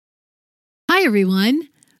Hi, everyone.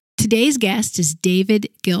 Today's guest is David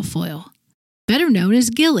Guilfoyle, better known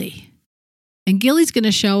as Guilley. And Guilley's going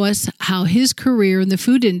to show us how his career in the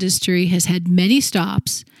food industry has had many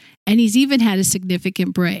stops, and he's even had a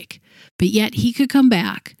significant break. But yet he could come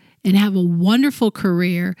back and have a wonderful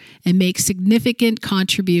career and make significant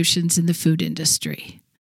contributions in the food industry.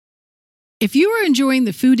 If you are enjoying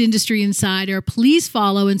the Food Industry Insider, please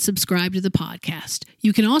follow and subscribe to the podcast.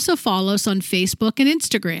 You can also follow us on Facebook and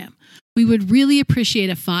Instagram. We would really appreciate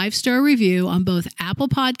a 5-star review on both Apple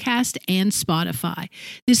Podcast and Spotify.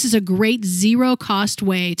 This is a great zero-cost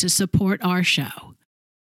way to support our show.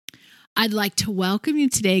 I'd like to welcome you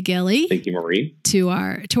today, Guilley. Thank you, Marie. To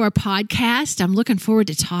our podcast. I'm looking forward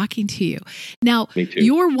to talking to you. Now, Me too.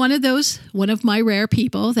 You're one of my rare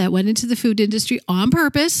people that went into the food industry on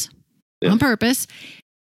purpose. Yes. On purpose.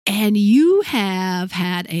 And you have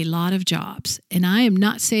had a lot of jobs. And I am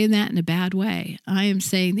not saying that in a bad way. I am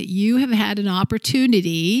saying that you have had an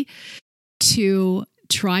opportunity to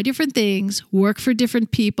try different things, work for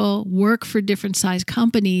different people, work for different size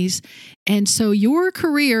companies. And so your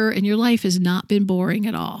career and your life has not been boring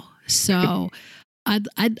at all. So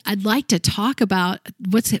I'd like to talk about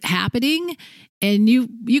what's happening. And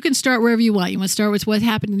you can start wherever you want. You want to start with what's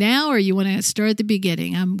happening now, or you want to start at the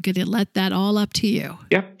beginning? I'm going to let that all up to you.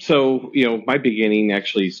 Yeah. So, my beginning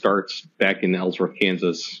actually starts back in Ellsworth,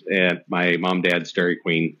 Kansas at my mom, dad's Dairy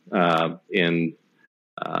Queen. So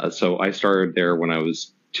I started there when I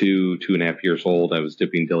was 2.5 years old. I was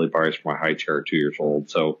dipping dilly bars for my high chair at 2 years old.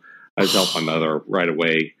 So I was helping my mother right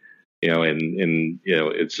away, and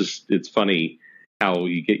it's funny how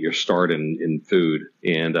you get your start in food.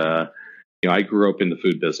 And, I grew up in the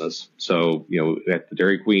food business. So, at the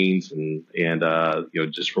Dairy Queens and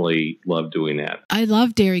just really loved doing that. I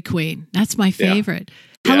love Dairy Queen. That's my favorite.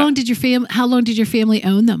 Yeah. How long did your family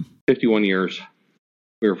own them? 51 years.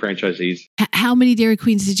 We were franchisees. How many Dairy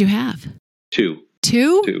Queens did you have? 2.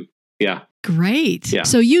 2? 2. Yeah. Great. Yeah.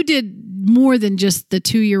 So you did more than just the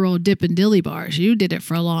 2-year-old dip and dilly bars. You did it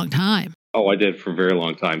for a long time. Oh, I did for a very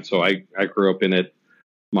long time. So I grew up in it.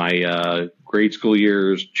 My grade school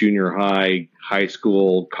years, junior high, high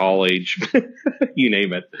school, college, you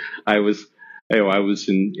name it. I was engrossed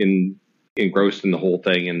in the whole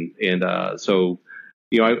thing. So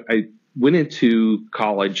I went into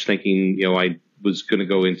college thinking, I was going to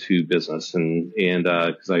go into business and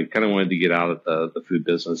because I kind of wanted to get out of the food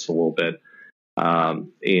business a little bit.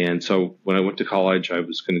 And so when I went to college, I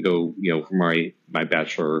was going to go, for my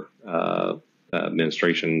bachelor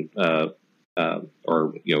administration,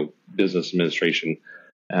 or business administration,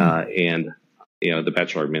 and the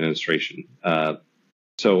bachelor administration.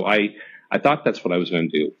 So I thought that's what I was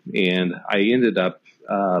going to do, and I ended up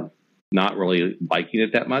not really liking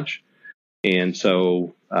it that much. And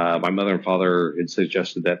so my mother and father had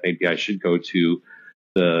suggested that maybe I should go to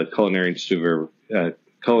the Culinary Institute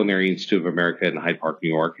of America in Hyde Park, New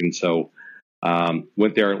York. And so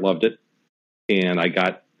went there, loved it, and I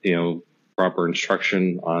got proper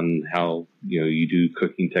instruction on how you do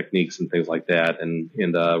cooking techniques and things like that, and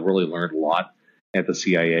really learned a lot at the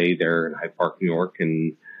CIA there in Hyde Park, New York.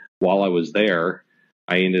 And while I was there,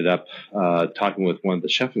 I ended up talking with one of the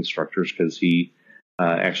chef instructors because he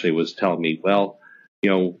actually was telling me, well,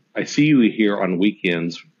 I see you here on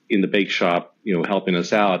weekends in the bake shop, helping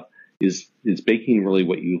us out. Is baking really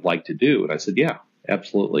what you'd like to do? And I said, yeah,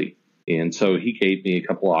 absolutely. And so he gave me a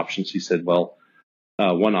couple options. He said, well,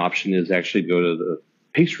 one option is actually go to the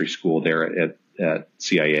pastry school there at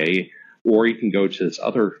CIA, or you can go to this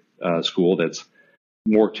other school that's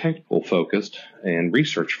more technical focused and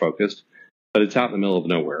research focused, but it's out in the middle of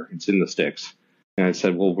nowhere. It's in the sticks. And I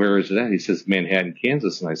said, well, where is it at? He says, Manhattan,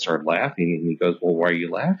 Kansas. And I started laughing. And he goes, well, why are you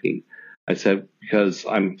laughing? I said, because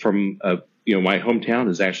I'm from, my hometown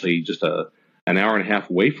is actually just an hour and a half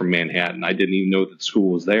away from Manhattan. I didn't even know that the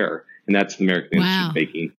school was there. And that's the American Institute of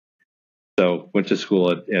Baking. So went to school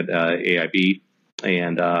at AIB,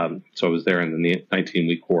 and so I was there in the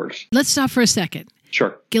 19-week course. Let's stop for a second.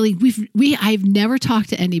 Sure. Guilley, I've never talked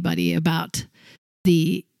to anybody about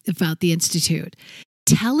the Institute.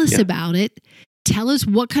 Tell us about it. Tell us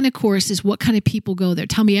what kind of courses, what kind of people go there.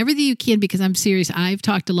 Tell me everything you can, because I'm serious. I've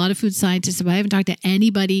talked to a lot of food scientists, but I haven't talked to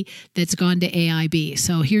anybody that's gone to AIB.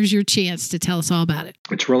 So here's your chance to tell us all about it.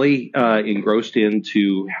 It's really engrossed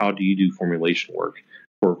into how do you do formulation work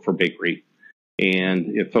for bakery.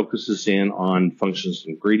 And it focuses in on functions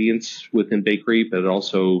and ingredients within bakery, but it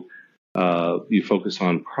also you focus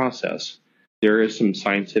on process. There is some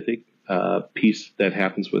scientific piece that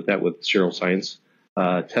happens with that, with serial science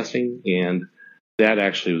testing, and that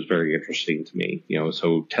actually was very interesting to me.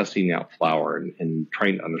 So testing out flour and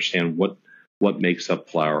trying to understand what makes up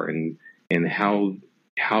flour and and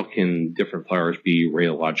how can different flours be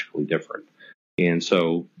rheologically different. And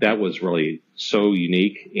so that was really so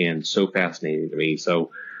unique and so fascinating to me.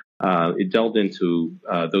 So it delved into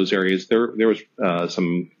those areas. There was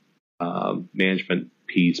some management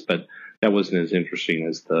piece, but that wasn't as interesting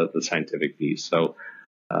as the scientific piece. So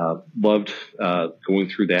loved going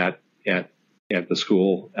through that at the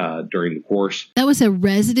school during the course. That was a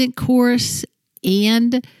resident course,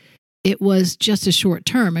 and it was just a short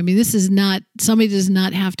term. I mean, this is not, somebody does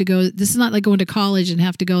not have to go, this is not like going to college and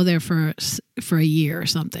have to go there for a year or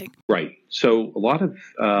something. Right. So a lot of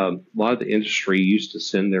the industry used to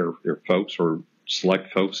send their folks or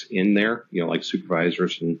select folks in there, like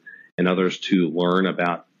supervisors and others, to learn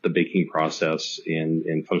about the baking process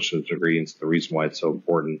and functions of ingredients, the reason why it's so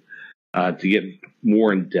important, to get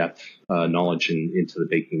more in-depth knowledge into the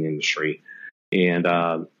baking industry. And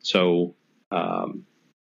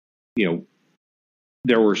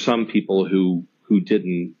there were some people who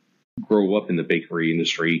didn't grow up in the bakery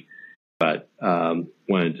industry, but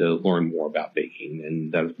wanted to learn more about baking,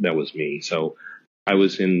 and that was me. So I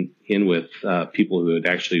was in with people who had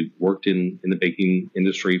actually worked in the baking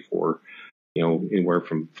industry for anywhere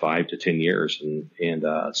from 5 to 10 years, and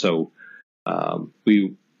so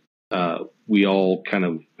we all kind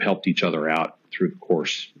of helped each other out through the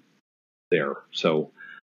course there. So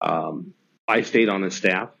I stayed on the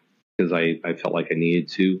staff because I felt like I needed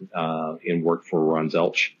to, and worked for Ron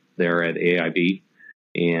Zelch there at AIB.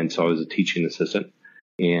 And so I was a teaching assistant,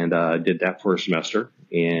 and did that for a semester.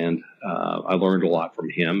 And I learned a lot from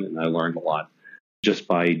him, and I learned a lot just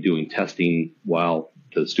by doing testing while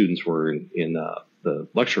the students were in the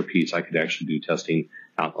lecture piece. I could actually do testing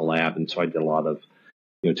out in the lab. And so I did a lot of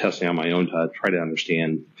testing on my own to try to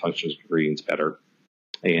understand functions of ingredients better.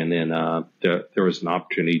 And then there was an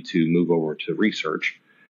opportunity to move over to research.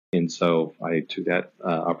 And so I took that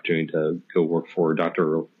opportunity to go work for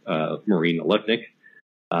Dr. Marina Lipnick.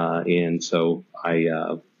 And so I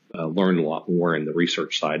learned a lot more in the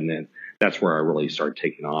research side. And then that's where I really started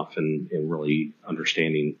taking off and really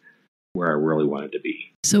understanding where I really wanted to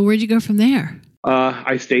be. So where'd you go from there?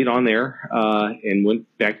 I stayed on there and went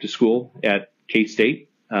back to school at K-State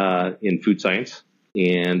in food science,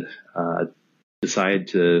 and decided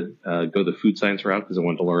to go the food science route because I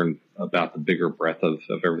wanted to learn about the bigger breadth of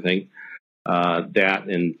everything. That,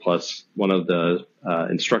 and plus one of the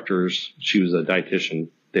instructors, she was a dietitian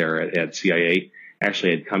there at CIA,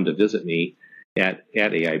 actually had come to visit me at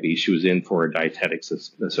AIB. She was in for a Dietetics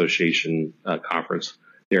Association conference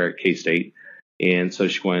there at K-State. And so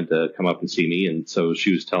she wanted to come up and see me. And so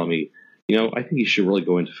she was telling me, I think you should really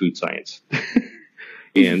go into food science.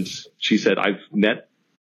 And she said, I've met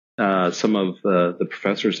some of the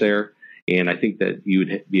professors there, and I think that you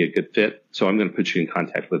would be a good fit. So I'm going to put you in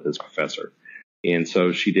contact with this professor. And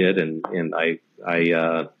so she did. And I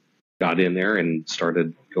got in there and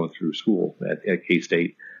started going through school at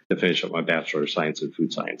K-State to finish up my Bachelor of Science in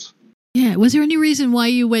Food Science. Yeah. Was there any reason why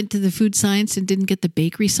you went to the food science and didn't get the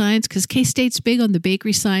bakery science? Because K-State's big on the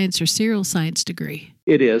bakery science or cereal science degree.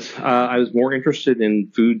 It is. I was more interested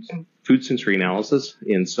in food sensory analysis,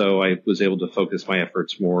 and so I was able to focus my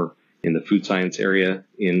efforts more in the food science area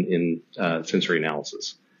in sensory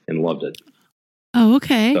analysis, and loved it. Oh,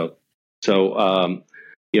 okay. So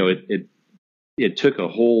it took a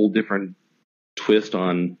whole different twist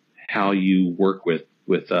on how you work with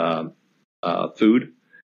food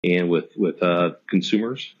and with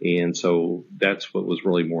consumers. And so that's what was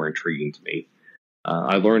really more intriguing to me.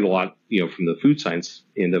 I learned a lot, from the food science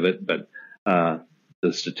end of it, but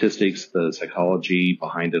the statistics, the psychology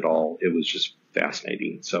behind it all, it was just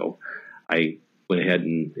fascinating. So I went ahead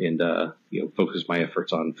and focused my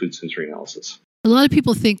efforts on food sensory analysis. A lot of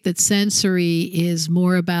people think that sensory is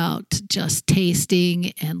more about just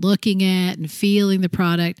tasting and looking at and feeling the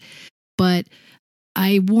product. But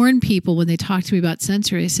I warn people when they talk to me about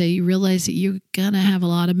sensory, I say, you realize that you're going to have a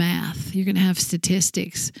lot of math. You're going to have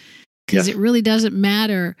statistics, because It really doesn't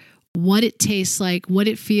matter what it tastes like, what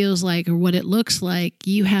it feels like, or what it looks like.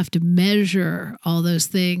 You have to measure all those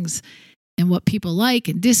things and what people like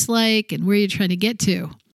and dislike and where you're trying to get to.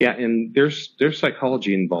 Yeah, and there's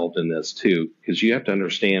psychology involved in this too, because you have to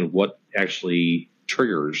understand what actually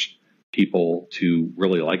triggers people to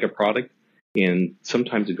really like a product, and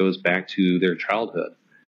sometimes it goes back to their childhood,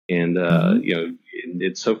 and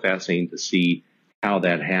it's so fascinating to see how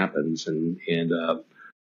that happens, and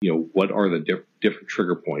what are the different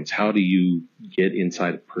trigger points? How do you get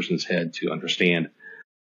inside a person's head to understand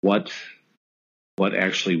what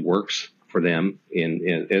actually works for them?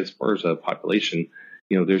 And as far as a population,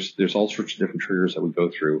 there's all sorts of different triggers that we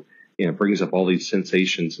go through, and it brings up all these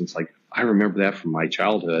sensations. And it's like, I remember that from my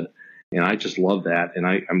childhood, And I just love that. And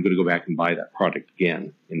I'm going to go back and buy that product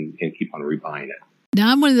again and keep on rebuying it.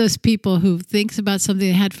 Now, I'm one of those people who thinks about something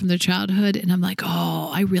they had from their childhood, and I'm like, oh,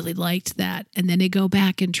 I really liked that. And then they go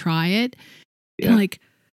back and try it. Yeah. And I'm like,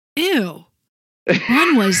 ew.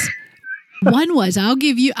 One was, I'll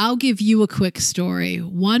give you a quick story.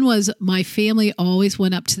 One was my family always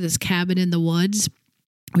went up to this cabin in the woods.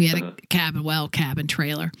 We had a cabin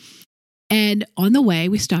trailer. And on the way,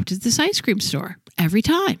 we stopped at this ice cream store every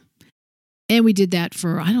time. And we did that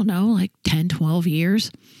for, I don't know, like 10, 12 years.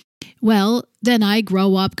 Well, then I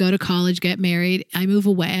grow up, go to college, get married. I move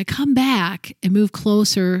away. I come back and move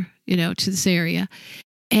closer, to this area.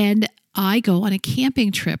 And I go on a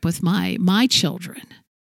camping trip with my children.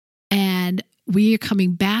 And we are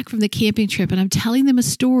coming back from the camping trip, and I'm telling them a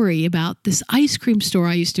story about this ice cream store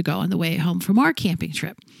I used to go on the way home from our camping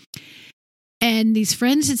trip. And these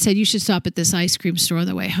friends had said, you should stop at this ice cream store on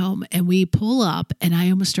the way home. And we pull up, and I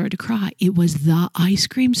almost started to cry. It was the ice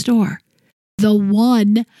cream store. The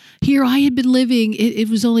one here I had been living, it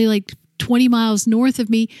was only like 20 miles north of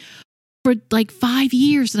me for like 5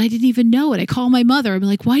 years, and I didn't even know it. I called my mother. I'm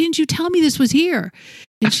like, why didn't you tell me this was here?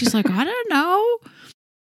 And she's like, I don't know.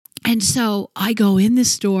 And so I go in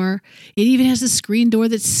this store. It even has a screen door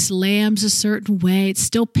that slams a certain way. It's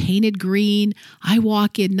still painted green. I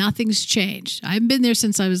walk in, nothing's changed. I haven't been there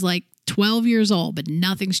since I was like 12 years old, but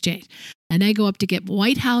nothing's changed. And I go up to get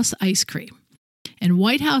White House ice cream. And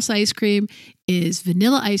White House ice cream is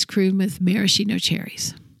vanilla ice cream with maraschino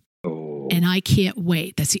cherries. Oh. And I can't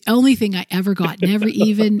wait. That's the only thing I ever got. Never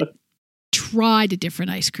even tried a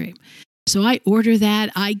different ice cream. So I order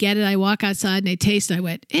that. I get it. I walk outside and I taste it. I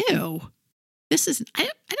went, ew, I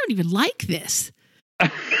don't even like this.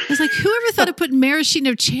 I was like, whoever thought of putting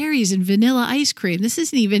maraschino cherries in vanilla ice cream? This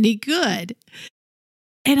isn't even any good.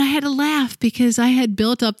 And I had to laugh because I had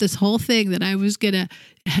built up this whole thing that I was going to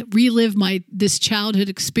relive this childhood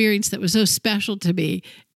experience that was so special to me.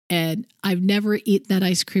 And I've never eaten that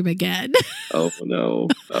ice cream again. Oh, no.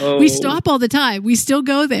 Oh. We stop all the time. We still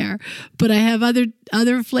go there. But I have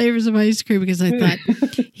other flavors of ice cream because I thought,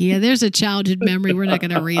 yeah, there's a childhood memory we're not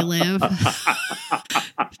going to relive.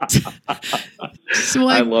 So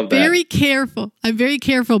I'm very careful. I'm very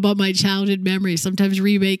careful about my childhood memories. Sometimes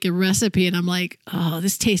remake a recipe and I'm like, oh,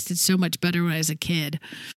 this tasted so much better when I was a kid.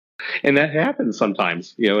 And that happens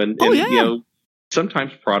sometimes,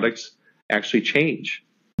 sometimes products actually change.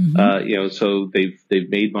 Mm-hmm. So they've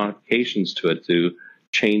made modifications to it to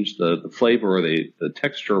change the flavor or the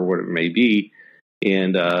texture or whatever it may be.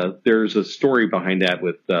 And there's a story behind that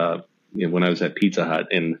with when I was at Pizza Hut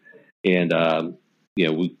and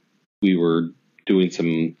we were doing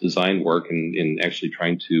some design work and actually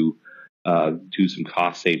trying to do some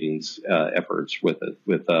cost savings efforts with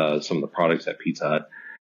some of the products at Pizza Hut.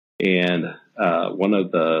 And one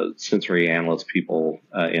of the sensory analyst people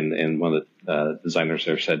and one of the designers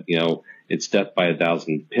there said, it's death by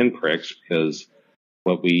 1,000 pinpricks because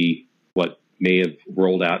what may have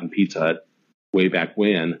rolled out in Pizza Hut way back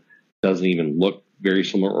when doesn't even look very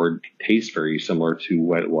similar or taste very similar to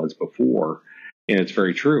what it was before. And it's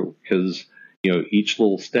very true because, each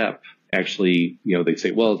little step actually, they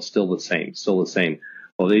say, well, it's still the same.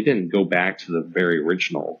 Well, they didn't go back to the very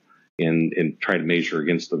original and try to measure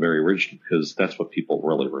against the very original because that's what people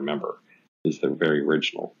really remember is the very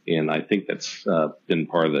original. And I think that's been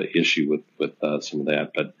part of the issue with some of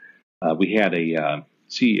that. But we had a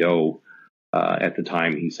CEO at the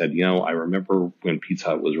time. He said, I remember when Pizza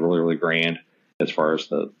Hut was really, really grand as far as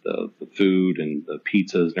the food and the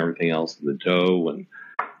pizzas and everything else and the dough and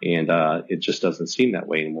it just doesn't seem that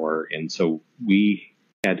way anymore. And so we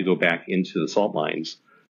had to go back into the salt mines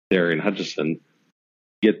there in Hutchinson,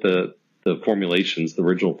 get the formulations, the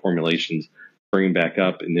original formulations, bring them back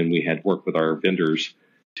up, and then we had to work with our vendors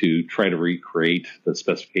to try to recreate the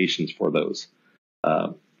specifications for those,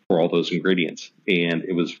 for all those ingredients. And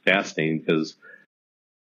it was fascinating because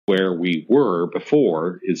where we were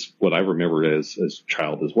before is what I remember as a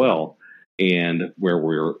child as well, and where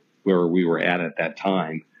we were at that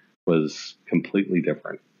time was completely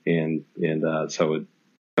different. And so it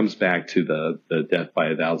comes back to the death by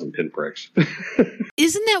 1,000 pinpricks.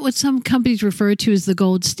 Isn't that what some companies refer to as the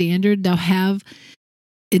gold standard? They'll have,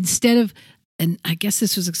 instead of, and I guess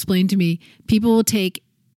this was explained to me, people will take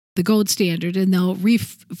the gold standard and they'll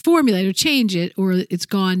reformulate or change it, or it's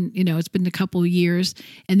gone, it's been a couple of years,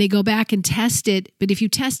 and they go back and test it. But if you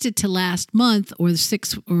test it to last month or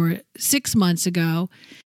 6 months ago,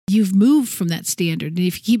 you've moved from that standard. And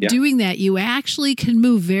if you keep doing that, you actually can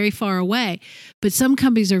move very far away. But some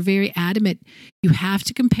companies are very adamant. You have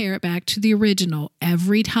to compare it back to the original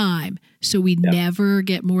every time So we never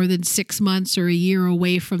get more than 6 months or a year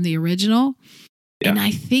away from the original. Yeah. And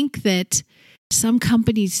I think that some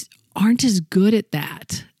companies aren't as good at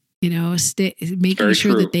that. Making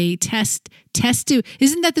sure that they test to,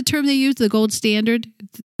 isn't that the term they use, the gold standard?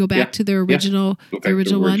 Go back to their original,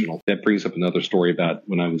 one. That brings up another story about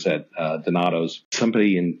when I was at Donato's.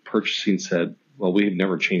 Somebody in purchasing said, well, we've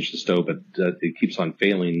never changed the stove, but it keeps on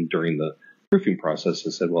failing during the proofing process.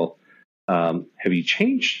 I said, well, have you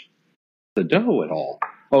changed the dough at all?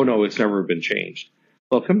 Oh, no, it's never been changed.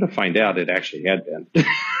 Well, come to find out, it actually had been.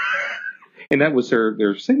 And that was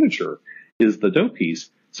their signature, is the dough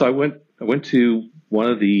piece. So I went to one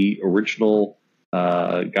of the original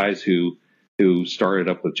guys who started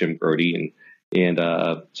up with Jim Grody, and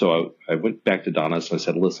so I went back to Donna's and I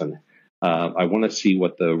said, listen, I want to see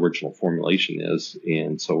what the original formulation is,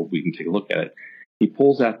 and so we can take a look at it. He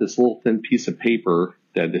pulls out this little thin piece of paper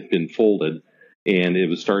that had been folded, and it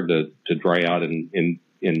was starting to dry out and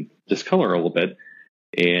discolor a little bit.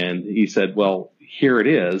 And he said, well, here it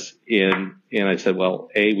is. And I said, well,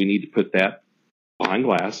 we need to put that behind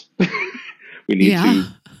glass. We need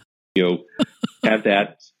to, have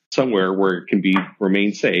that somewhere where it can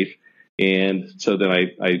remain safe. And so then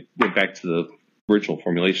I went back to the original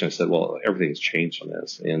formulation. I said, well, everything's changed on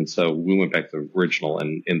this. And so we went back to the original,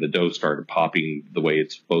 and the dough started popping the way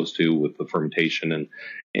it's supposed to with the fermentation and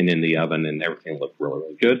in the oven, and everything looked really,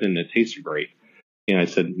 really good, and it tasted great. And I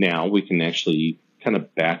said, now we can actually kind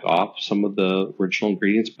of back off some of the original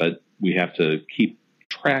ingredients, but we have to keep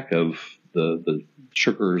track of the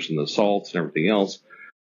sugars and the salts and everything else,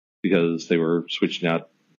 because they were switching out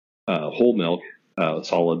whole milk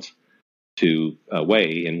solids to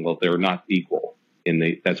whey, and well, they're not equal. And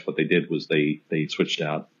that's what they did, was they switched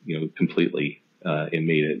out completely and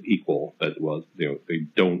made it equal, but they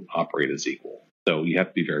don't operate as equal. So you have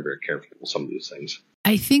to be very, very careful with some of these things.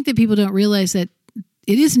 I think that people don't realize that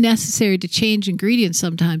it is necessary to change ingredients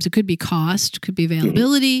sometimes. It could be cost, could be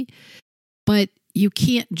availability, but you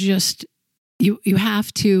can't just, you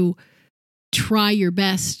have to try your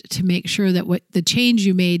best to make sure that what the change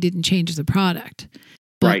you made didn't change the product.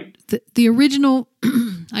 But right. The original,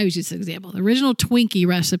 I always use this example, the original Twinkie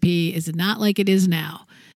recipe is not like it is now,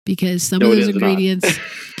 because some of those ingredients,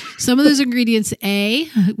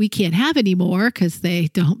 we can't have anymore because they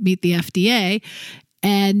don't meet the FDA,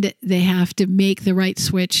 and they have to make the right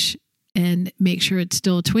switch and make sure it's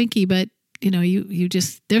still a Twinkie. But you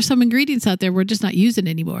just, there's some ingredients out there we're just not using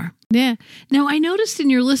anymore. Yeah. Now, I noticed in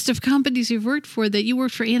your list of companies you've worked for that you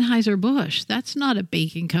worked for Anheuser-Busch. That's not a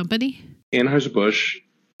baking company. Anheuser-Busch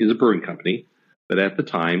is a brewing company, but at the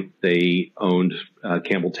time they owned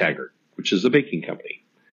Campbell Taggart, which is a baking company.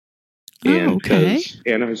 And because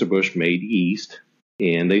Anheuser-Busch made yeast,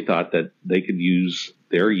 and they thought that they could use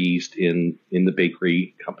their yeast in the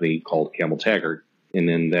bakery company called Campbell Taggart, and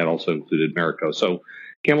then that also included Marico. So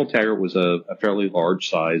Campbell Taggart was a fairly large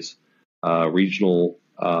size regional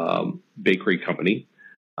bakery company,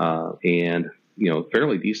 and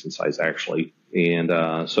fairly decent size actually.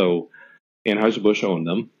 And so Anheuser-Busch owned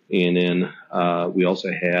them, and then we also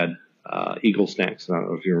had Eagle Snacks. I don't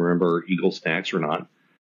know if you remember Eagle Snacks or not,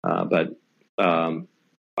 but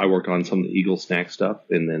I worked on some of the Eagle Snack stuff,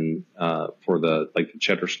 and then for the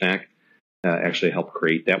cheddar snack, actually helped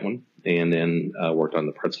create that one, and then worked on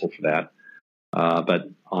the pretzel for that. But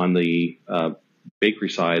on the bakery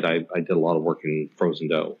side, I did a lot of work in frozen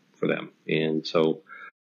dough for them, and so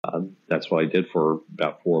that's what I did for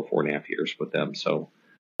about 4.5 years with them. So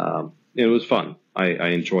it was fun. I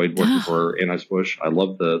enjoyed working for Anheuser-Busch. I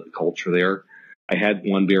loved the culture there. I had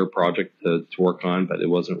one beer project to work on, but it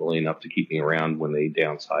wasn't really enough to keep me around when they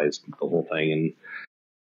downsized the whole thing.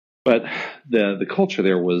 But the culture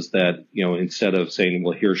there was that, instead of saying,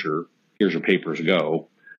 well, here's your papers, go,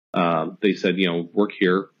 they said, work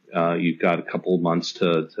here. You've got a couple of months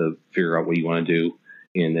to figure out what you want to do,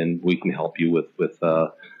 and then we can help you with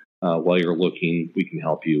while you're looking, we can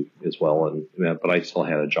help you as well. But I still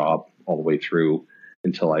had a job all the way through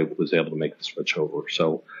until I was able to make the switch over.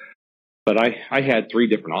 So, but I had 3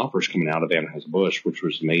 different offers coming out of Anheuser-Busch, which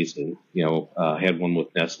was amazing. I had one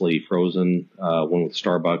with Nestle Frozen, one with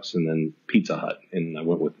Starbucks, and then Pizza Hut. And I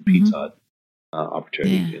went with the Pizza Hut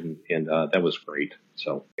opportunity, and that was great.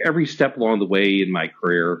 So every step along the way in my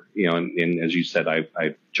career, and as you said,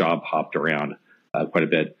 I've job hopped around quite a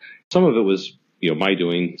bit. Some of it was, my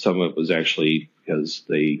doing. Some of it was actually because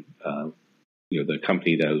they, the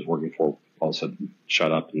company that I was working for all of a sudden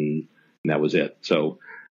shut up, and that was it. So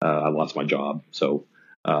I lost my job. So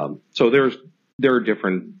there are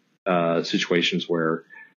different situations where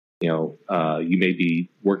you may be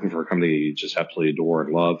working for a company you just absolutely adore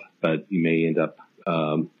and love, but you may end up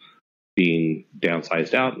being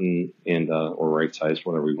downsized out and or right sized,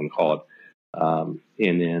 whatever you want to call it.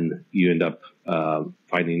 And then you end up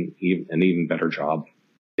finding an even better job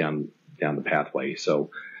down the pathway. So,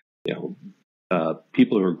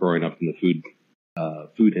 people who are growing up in the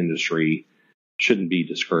food industry shouldn't be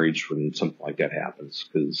discouraged when something like that happens,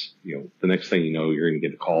 because the next thing you know, you're going to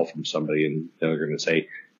get a call from somebody and they're going to say,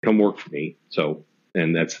 "Come work for me." So,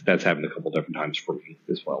 and that's happened a couple different times for me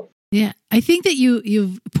as well. Yeah, I think that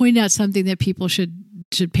you've pointed out something that people should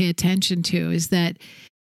pay attention to, is that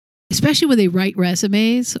especially when they write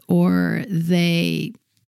resumes or they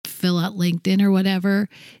fill out LinkedIn or whatever.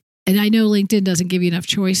 And I know LinkedIn doesn't give you enough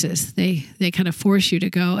choices. They kind of force you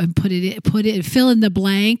to go and fill in the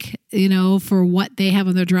blank, for what they have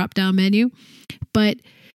on their drop down menu. But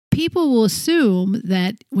people will assume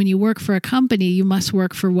that when you work for a company, you must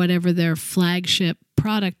work for whatever their flagship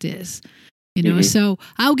product is. So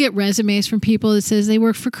I'll get resumes from people that says they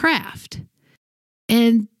work for Kraft,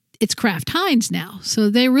 and it's Kraft Heinz now.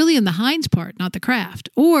 So they're really in the Heinz part, not the Kraft.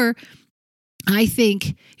 Or I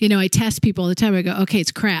think, I test people all the time. I go, okay,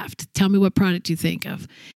 it's Kraft. Tell me what product you think of.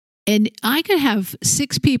 And I could have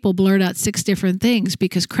 6 people blurt out 6 different things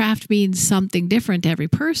because Kraft means something different to every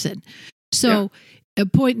person. So an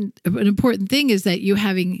important thing is that you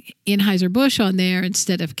having Anheuser-Busch on there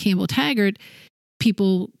instead of Campbell-Taggart,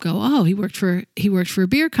 people go, oh, he worked for a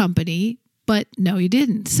beer company, but no, he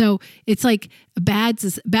didn't. So it's like bad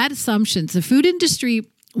assumptions. The food industry,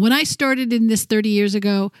 when I started in this 30 years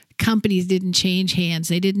ago, companies didn't change hands.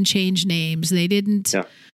 They didn't change names. They didn't. Yeah.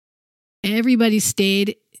 Everybody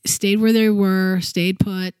stayed where they were, stayed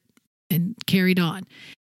put, and carried on.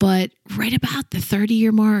 But right about the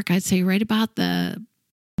 30-year mark, I'd say right about the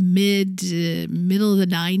middle of the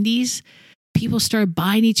 90s, people started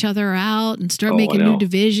buying each other out and started making new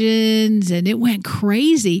divisions, and it went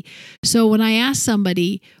crazy. So when I asked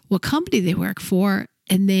somebody what company they work for,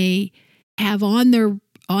 and they have on their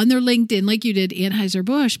LinkedIn, like you did,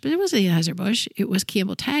 Anheuser-Busch, but it wasn't Anheuser-Busch, it was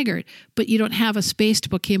Campbell-Taggart. But you don't have a space to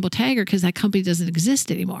put Campbell-Taggart because that company doesn't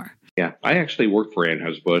exist anymore. Yeah, I actually worked for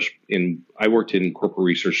Anheuser-Busch, and I worked in corporate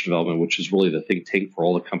research development, which is really the think tank for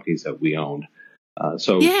all the companies that we owned.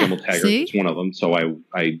 Campbell-Taggart is one of them. So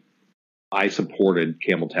I supported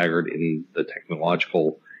Campbell-Taggart in the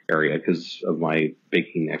technological area because of my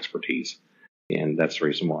baking expertise. And that's the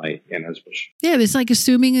reason why Anheuser-Busch. Yeah, it's like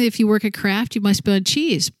assuming if you work at Kraft, you must be on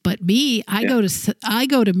cheese. But me, I go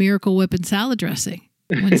to Miracle Whip and salad dressing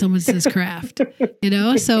when someone says Kraft.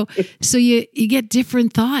 So you get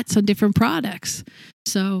different thoughts on different products.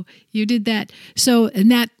 So you did that. So, and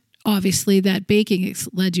that obviously that baking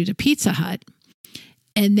led you to Pizza Hut,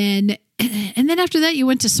 and then after that you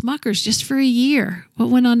went to Smucker's just for a year. What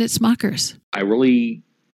went on at Smucker's? I really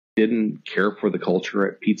didn't care for the culture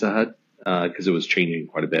at Pizza Hut. Because it was changing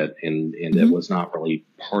quite a bit, and it was not really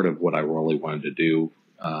part of what I really wanted to do,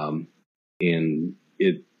 and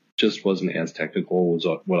it just wasn't as technical as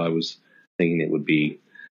what I was thinking it would be.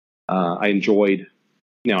 I enjoyed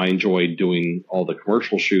doing all the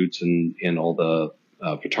commercial shoots and all the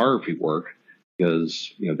photography work,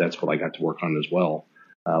 because that's what I got to work on as well,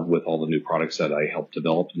 with all the new products that I helped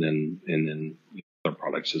develop, and then other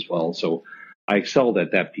products as well. So I excelled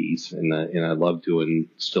at that piece, and I love doing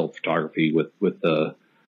still photography with the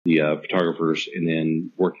photographers, and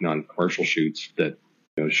then working on commercial shoots that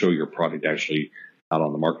show your product actually out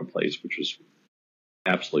on the marketplace, which was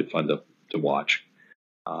absolutely fun to watch.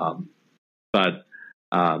 But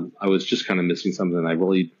I was just kind of missing something. I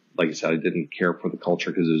really, like I said, I didn't care for the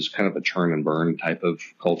culture because it was kind of a churn and burn type of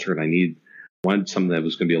culture, and I wanted something that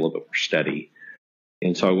was going to be a little bit more steady.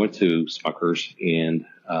 And so I went to Smucker's and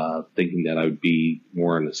thinking that I would be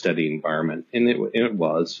more in a steady environment, and it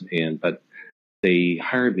was. But they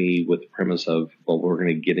hired me with the premise of, well, we're going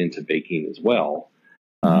to get into baking as well,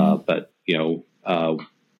 but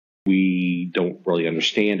we don't really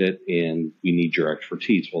understand it, and we need your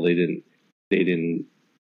expertise. Well, they didn't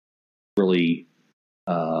really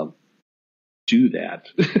do that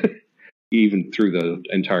even through the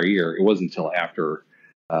entire year. It wasn't until after.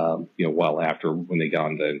 While after when they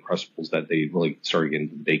got into Uncrustables that they really started getting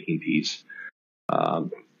into the baking piece.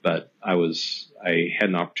 But I had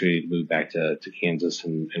an opportunity to move back to Kansas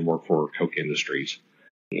and work for Koch Industries,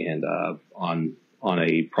 and on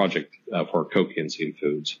a project for Koch NCM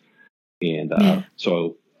Foods. And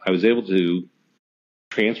so I was able to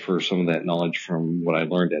transfer some of that knowledge from what I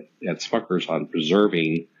learned at Smucker's on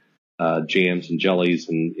preserving jams and jellies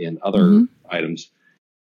and other items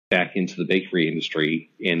back into the bakery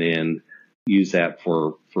industry, and then use that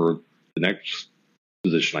for the next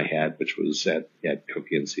position I had, which was at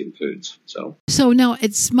Cookie and Seam Foods. So now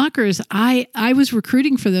at Smucker's, I was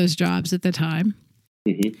recruiting for those jobs at the time,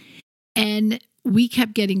 mm-hmm. and we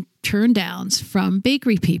kept getting turn downs from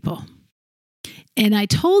bakery people. And I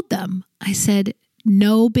told them, I said,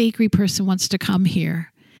 no bakery person wants to come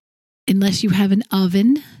here unless you have an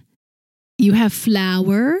oven, you have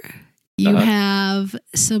flour, you have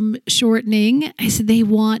some shortening. I said, they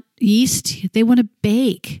want yeast, they want to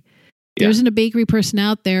bake. There isn't a bakery person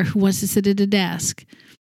out there who wants to sit at a desk.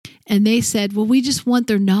 And they said, well, we just want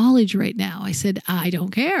their knowledge right now. I said, I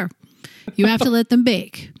don't care. You have to let them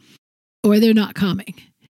bake or they're not coming.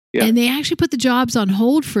 Yeah. And they actually put the jobs on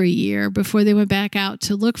hold for a year before they went back out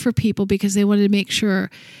to look for people because they wanted to make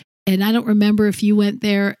sure. And I don't remember if you went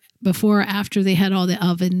there before or after they had all the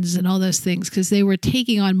ovens and all those things, because they were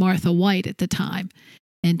taking on Martha White at the time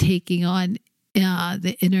and taking on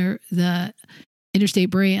the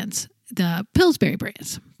interstate brands, the Pillsbury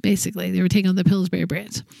brands. Basically, they were taking on the Pillsbury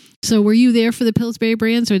brands. So were you there for the Pillsbury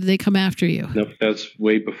brands, or did they come after you? Nope, that's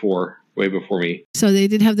way before me. So they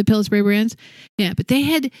did have the Pillsbury brands? Yeah, but they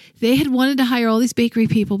had wanted to hire all these bakery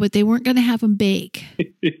people, but they weren't going to have them bake.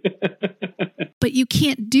 But you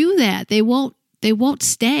can't do that. They won't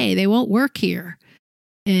stay. They won't work here.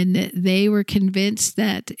 And they were convinced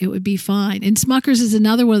that it would be fine. And Smucker's is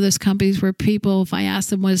another one of those companies where people, if I ask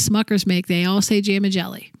them what does Smucker's make, they all say jam and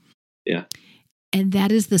jelly. Yeah. And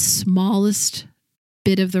that is the smallest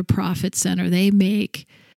bit of their profit center. They make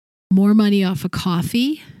more money off of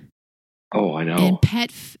coffee. Oh, I know.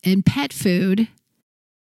 And pet food.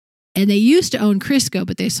 And they used to own Crisco,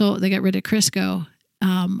 but they got rid of Crisco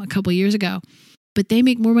a couple of years ago. But they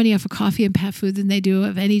make more money off of coffee and pet food than they do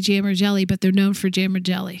of any jam or jelly, but they're known for jam or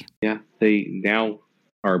jelly. Yeah, they now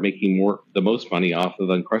are making the most money off of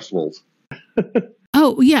Uncrustables.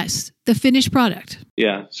 Oh, yes, the finished product.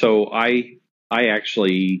 Yeah, so I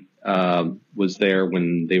actually was there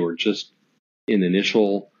when they were just in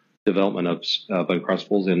initial development of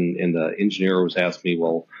Uncrustables, and the engineer was asking me,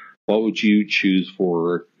 well, what would you choose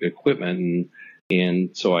for equipment?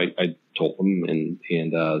 And so I told him,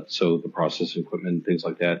 and so the processing equipment and things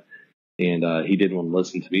like that. And he didn't want to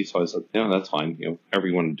listen to me, so I said, no, that's fine. However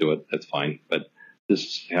you want to do it, that's fine. But this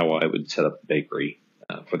is how I would set up the bakery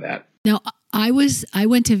for that. Now, I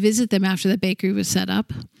went to visit them after the bakery was set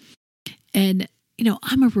up, and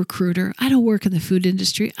I'm a recruiter. I don't work in the food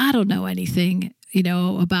industry. I don't know anything,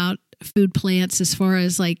 about food plants as far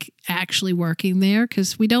as like actually working there,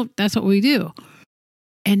 because we don't. That's what we do.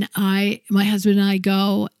 And my husband and I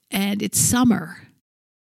go, and it's summer,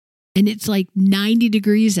 and it's like 90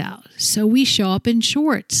 degrees out. So we show up in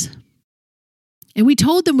shorts. And we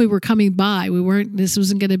told them we were coming by. This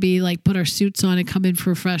wasn't going to be like put our suits on and come in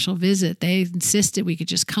for a professional visit. They insisted we could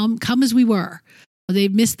just come as we were. They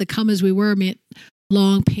missed the come as we were, meant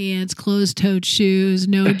long pants, closed-toed shoes,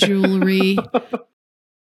 no jewelry.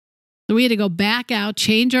 So we had to go back out,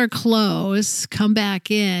 change our clothes, come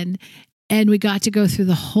back in, and we got to go through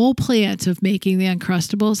the whole plant of making the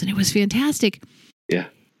Uncrustables, and it was fantastic. Yeah.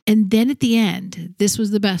 And then at the end, this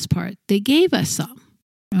was the best part. They gave us some,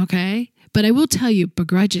 okay? But I will tell you,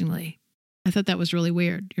 begrudgingly, I thought that was really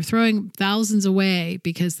weird. You're throwing thousands away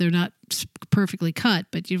because they're not perfectly cut,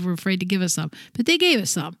 but you were afraid to give us some. But they gave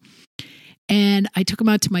us some. And I took them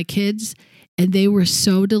out to my kids, and they were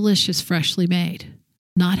so delicious, freshly made,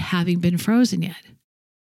 not having been frozen yet.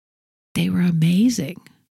 They were amazing.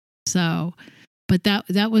 So, but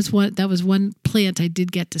that was one plant I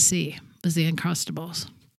did get to see, was the Uncrustables.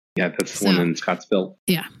 Yeah, that's the one in Scottsville.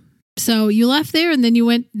 Yeah. So you left there, and then you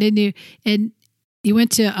went to,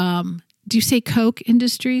 do you say Koch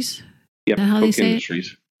Industries? Yeah, Koch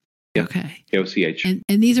Industries. Yep. Okay. KOCH.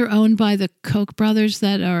 And these are owned by the Koch brothers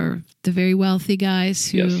that are the very wealthy guys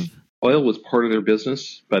who... Yes. Oil was part of their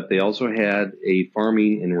business, but they also had a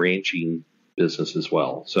farming and ranching business as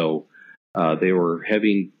well. So they were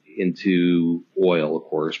heavy into oil, of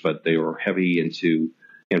course, but they were heavy into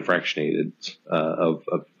and fractionated of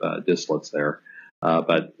distillates there.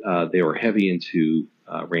 But they were heavy into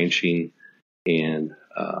ranching and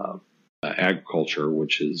agriculture,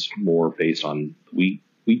 which is more based on wheat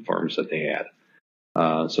farms that they had.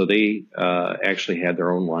 So they actually had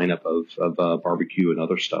their own lineup of barbecue and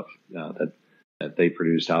other stuff that they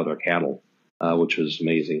produced out of their cattle, which was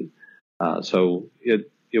amazing. So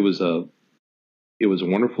it was a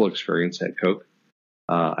wonderful experience at Koch.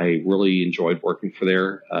 I really enjoyed working for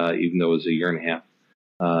there, even though it was a year and a half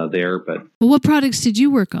there. But what products did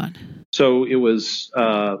you work on? So it was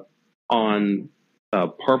on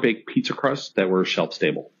par-baked pizza crusts that were shelf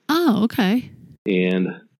stable. Oh, okay.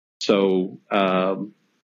 And so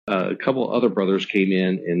a couple of other brothers came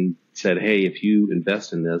in and said, "Hey, if you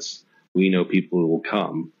invest in this, we know people who will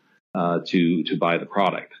come to buy the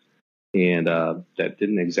product." And that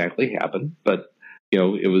didn't exactly happen, but it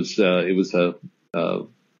was a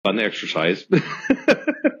fun exercise.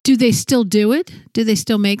 Do they still do it? Do they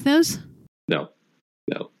still make those? No.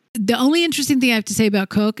 The only interesting thing I have to say about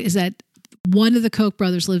Coke is that one of the Koch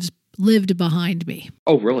brothers lived behind me.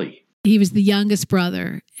 Oh, really? He was the youngest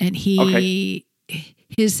brother, and his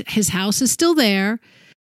house is still there.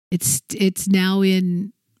 It's now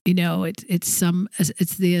in it's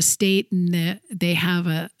the estate, and they have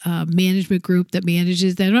a management group that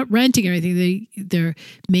manages. They're not renting or anything. They're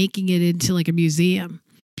making it into like a museum.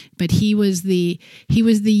 But he was the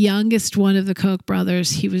youngest one of the Koch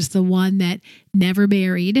brothers. He was the one that never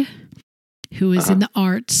married, who was in the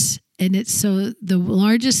arts. And it's so the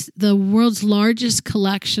world's largest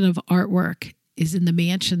collection of artwork is in the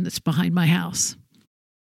mansion that's behind my house.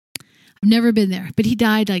 I've never been there, but he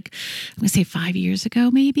died I'm going to say 5 years ago,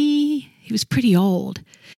 maybe. He was pretty old.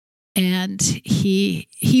 And he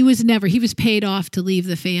was paid off to leave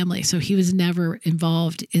the family. So he was never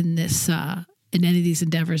involved in this, in any of these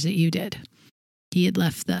endeavors that you did. He had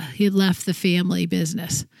left the family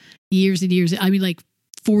business years and years. I mean, like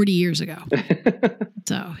 40 years ago.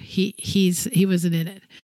 So he wasn't in it.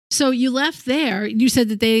 So you left there. You said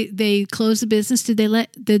that they closed the business. Did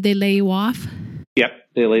they lay you off? Yep,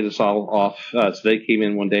 they laid us all off. So they came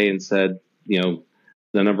in one day and said, the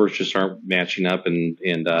numbers just aren't matching up, and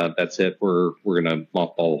that's it. We're going to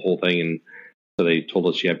mothball the whole thing. And so they told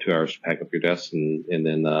us you have 2 hours to pack up your desk, and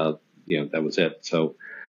then that was it. So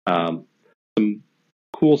some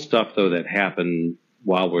cool stuff though that happened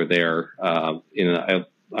while we're there.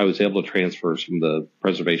 I was able to transfer some of the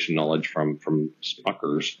preservation knowledge from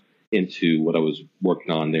Smuckers into what I was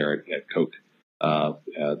working on there at Coke.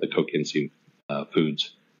 The Coke Instinct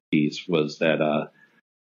Foods piece was that.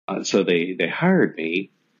 So they hired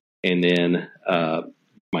me, and then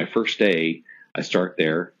my first day I start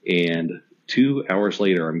there, and 2 hours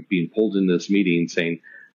later I'm being pulled into this meeting saying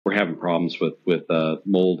we're having problems with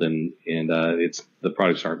mold and it's the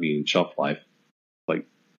products aren't meeting shelf life. Like,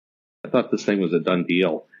 I thought this thing was a done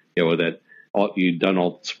deal, that you'd done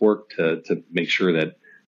all this work to make sure that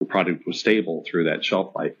the product was stable through that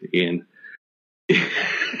shelf life. And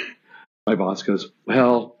my boss goes,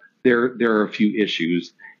 "Well, there are a few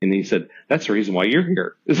issues," and he said, "That's the reason why you're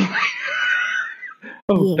here." It's like,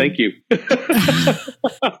 oh, thank you.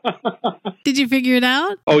 Did you figure it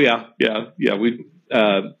out? Oh yeah. We,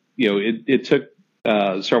 it took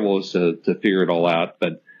several of us to figure it all out,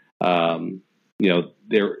 but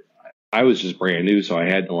I was just brand new, so I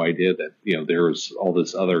had no idea that there was all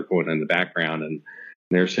this other going on in the background, and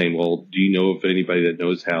they're saying, "Well, do you know of anybody that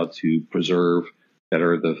knows how to preserve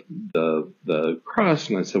better the crust?"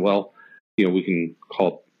 And I said, "Well, we can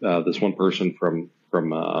call this one person from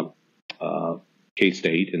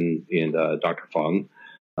K-State and Dr. Fung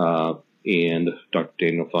and Dr.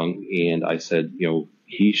 Daniel Fung," and I said,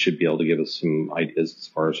 he should be able to give us some ideas as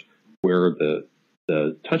far as where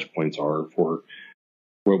the touch points are for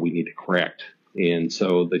where we need to correct. And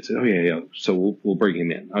so they said, "Oh yeah. So we'll bring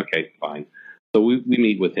him in." Okay, fine. So we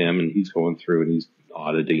meet with him, and he's going through and he's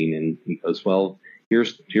auditing, and he goes, "Well,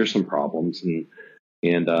 here's some problems,"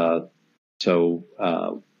 and so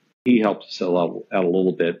he helped us out a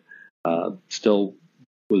little bit. Still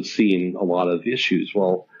was seeing a lot of issues.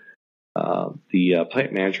 Well, the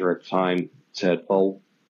plant manager at the time said, "Well,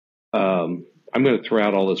 I'm going to throw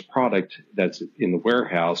out all this product that's in the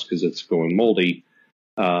warehouse because it's going moldy.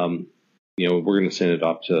 We're going to send it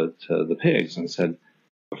off to the pigs." And I said,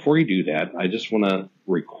 "Before you do that, I just want to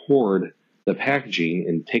record the packaging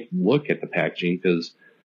and take a look at the packaging, because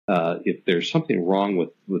if there's something wrong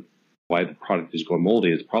with why the product is going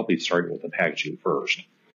moldy, it's probably starting with the packaging first."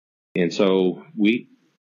 And so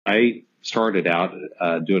I started out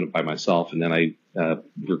doing it by myself, and then I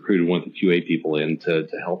recruited one of the QA people in to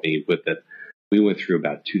help me with it. We went through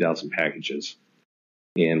about 2,000 packages,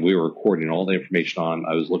 and we were recording all the information on.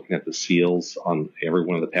 I was looking at the seals on every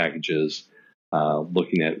one of the packages,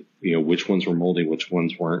 looking at which ones were moldy, which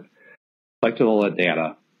ones weren't. Collected all that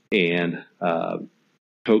data, and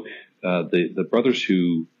Coke, the brothers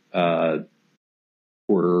who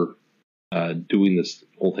were doing this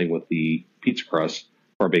whole thing with the pizza crust,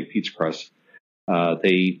 or baked pizza crust,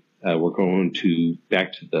 they were going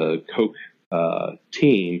back to the Coke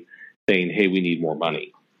team saying, "Hey, we need more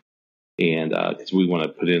money, and because we want to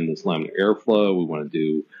put in this laminar airflow, we want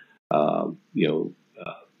to do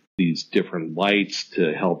these different lights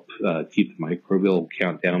to help keep the microbial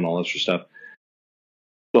count down, all that sort of stuff."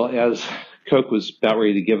 Well, as Coke was about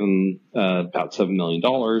ready to give them about $7 million.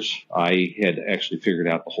 I had actually figured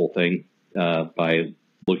out the whole thing by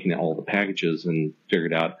looking at all the packages and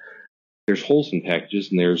figured out there's holes in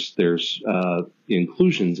packages and there's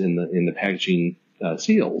inclusions in the packaging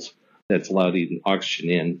seals that's allowed even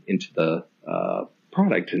oxygen into the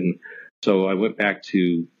product. And so I went back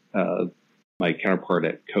to my counterpart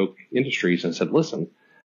at Coke Industries and said, listen,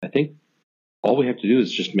 I think all we have to do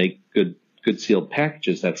is just make good sealed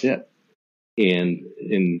packages. That's it. And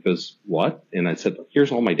he goes, what? And I said,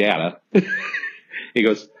 here's all my data. He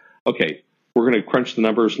goes, okay, we're going to crunch the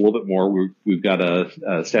numbers a little bit more. We've got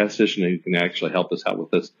a statistician who can actually help us out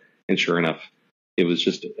with this. And sure enough,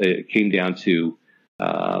 it came down to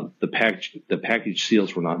the package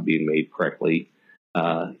seals were not being made correctly.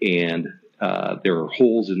 And there were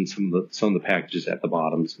holes in some of the packages at the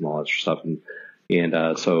bottoms and all that stuff.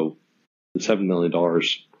 And so the $7 million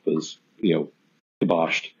was,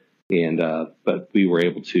 kiboshed. And, but we were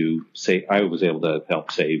able to I was able to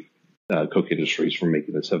help save Coke Industries from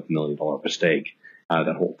making a $7 million mistake out of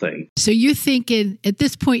that whole thing. So you're thinking, at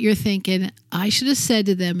this point, I should have said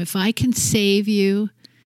to them, if I can save you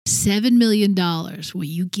 $7 million, will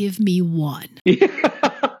you give me one?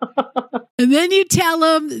 And then you tell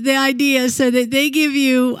them the idea so that they give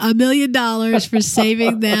you $1 million for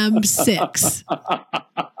saving them 6.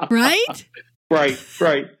 Right? Right.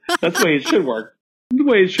 That's the way it should work.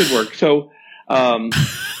 So,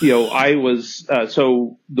 I was,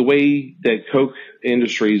 so the way that Coke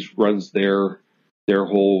Industries runs their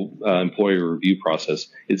whole employee review process,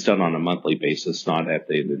 it's done on a monthly basis, not at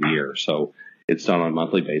the end of the year. So it's done on a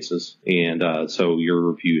monthly basis. And so you're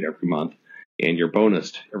reviewed every month and you're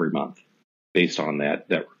bonused every month based on that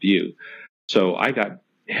review. So I got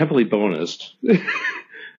heavily bonused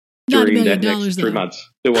during that next 3 months.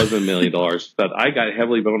 It wasn't $1 million, but I got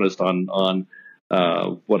heavily bonused on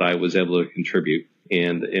what I was able to contribute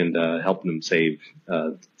and helping them save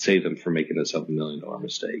them from making a $7 million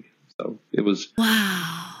mistake. So it was,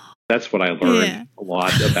 wow. That's what I learned a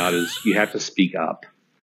lot about is you have to speak up,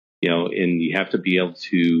 and you have to be able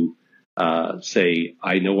to say,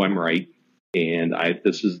 I know I'm right. And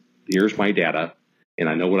here's my data and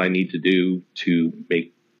I know what I need to do to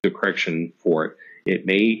make the correction for it. It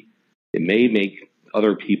may make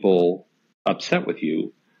other people upset with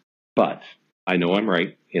you, but I know I'm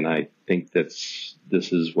right, and I think this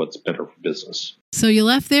is what's better for business. So you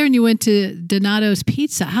left there and you went to Donato's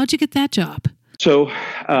Pizza. How'd you get that job? So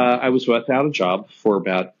I was without a job for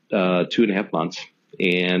about 2.5 months.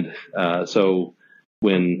 And so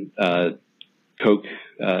when Coke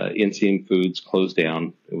NCM Foods closed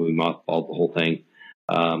down, and we mothballed the whole thing,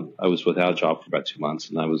 I was without a job for about 2 months,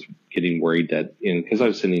 and I was getting worried that, because I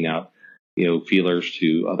was sending out feelers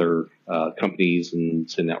to other companies and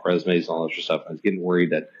sending out resumes and all that stuff. I was getting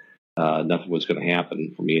worried that nothing was going to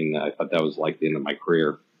happen for me, and I thought that was like the end of my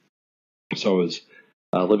career. So I was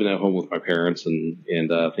living at home with my parents and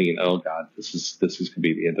thinking, oh God, this is going to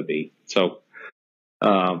be the end of me. So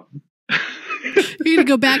you're gonna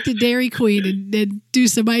go back to Dairy Queen and do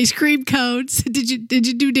some ice cream cones. Did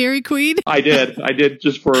you do Dairy Queen? I did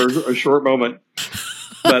just for a short moment,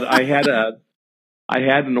 but I had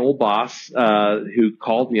an old boss who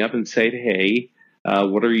called me up and said, "Hey,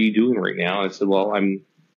 what are you doing right now?" I said, "Well,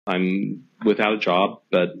 I'm without a job,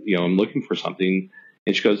 but I'm looking for something."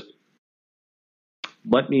 And she goes,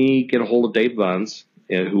 "Let me get a hold of Dave Munns,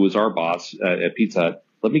 who was our boss at Pizza Hut.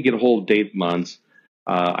 Let me get a hold of Dave Munns.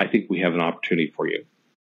 I think we have an opportunity for you."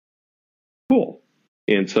 Cool.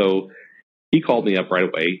 And so he called me up right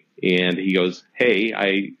away, and he goes, "Hey,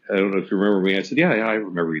 I don't know if you remember me." I said, "Yeah, I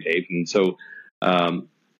remember you, Dave." And so,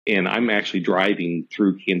 and I'm actually driving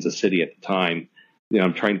through Kansas City at the time.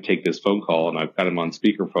 I'm trying to take this phone call, and I've got him on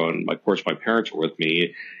speakerphone. Of course, my parents were with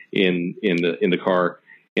me in the car,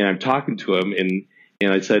 and I'm talking to him,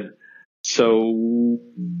 and I said, "So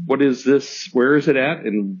what is this? Where is it at?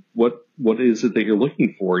 And what is it that you're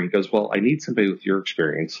looking for?" And he goes, "Well, I need somebody with your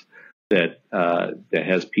experience that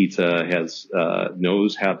has pizza,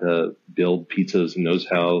 knows how to build pizzas and knows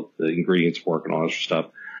how the ingredients work and all that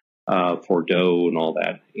stuff for dough and all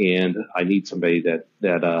that. And I need somebody that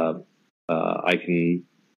I can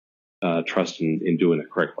trust in doing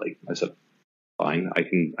it correctly." I said, "Fine, I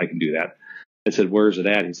can do that." I said, "Where is it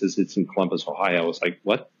at?" He says, "It's in Columbus, Ohio." I was like,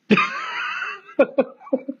 "What?"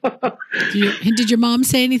 Did your mom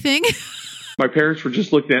say anything? My parents were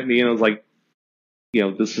just looking at me, and I was like,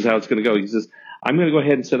 this is how it's going to go. He says, "I'm going to go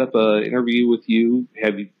ahead and set up an interview with you.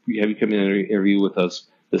 Have you come in and interview with us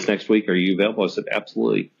this next week? Are you available?" I said,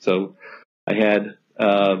 "Absolutely." So I had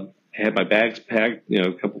my bags packed,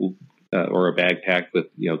 a couple or a bag packed with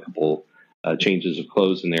a couple changes of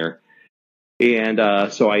clothes in there,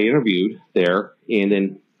 And so I interviewed there, and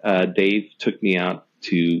then Dave took me out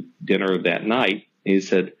to dinner that night. And he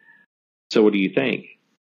said, "So what do you think?"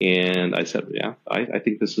 And I said, "Yeah, I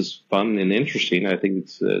think this is fun and interesting. I think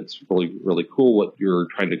it's really, really cool what you're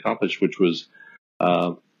trying to accomplish, which was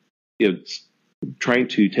it's trying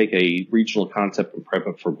to take a regional concept and prep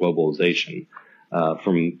it for globalization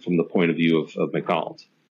from the point of view of McDonald's."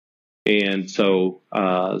 And so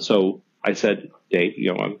I said, "Dave,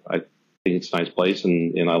 I think it's a nice place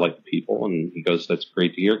and I like the people." And he goes, "That's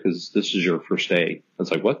great to hear because this is your first day." I was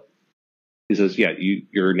like, "What?" He says, "Yeah,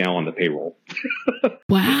 you're now on the payroll."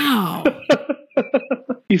 Wow.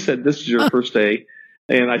 He said, "This is your first day."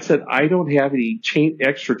 And I said, "I don't have any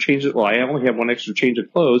extra changes. Well, I only have one extra change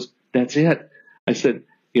of clothes. That's it." I said,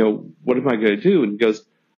 "What am I going to do?" And he goes,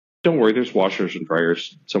 "Don't worry, there's washers and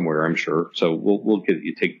dryers somewhere, I'm sure. So we'll get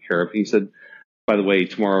you taken care of." And he said, "By the way,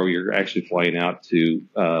 tomorrow you're actually flying out to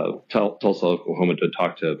Tulsa, Oklahoma to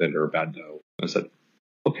talk to a vendor about dough." I said,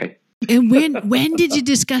 "Okay." And when did you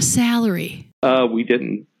discuss salary? We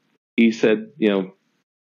didn't. He said,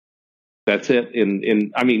 "That's it."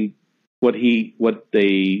 And I mean, what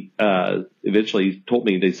they eventually told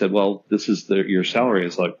me, they said, "Well, this is your salary."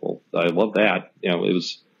 It's like, well, I love that. It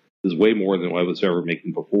was way more than what I was ever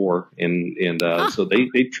making before, and so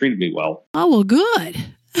they treated me well. Oh, well, good.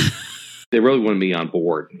 They really wanted me on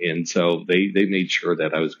board, and so they made sure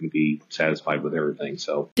that I was going to be satisfied with everything.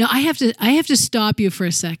 So now I have to stop you for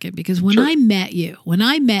a second because when Sure. I met you,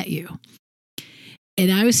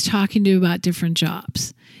 and I was talking to you about different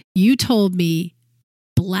jobs, you told me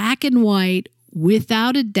black and white,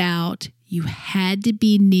 without a doubt, you had to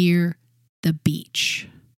be near the beach.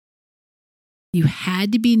 You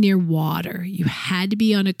had to be near water. You had to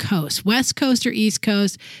be on a coast, West Coast or East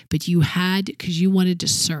Coast, but you had because you wanted to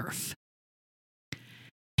surf.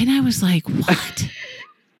 And I was like, what?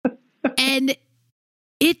 And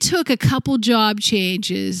it took a couple job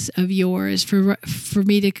changes of yours for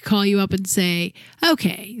me to call you up and say,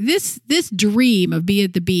 okay, this dream of being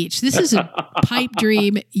at the beach, this is a pipe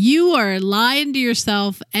dream. You are lying to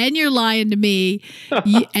yourself and you're lying to me.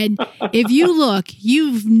 And if you look,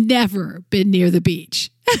 you've never been near the beach.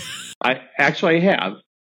 I have.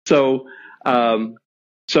 So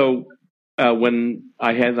when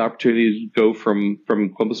I had the opportunity to go from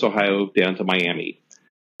Columbus, Ohio down to Miami,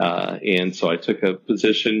 and so I took a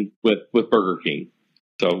position with Burger King.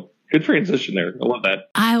 So good transition there. I love that.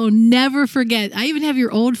 I'll never forget. I even have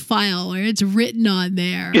your old file where it's written on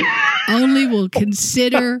there. Only will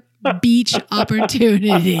consider beach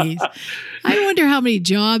opportunities. I wonder how many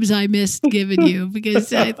jobs I missed giving you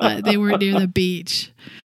because I thought they were near the beach.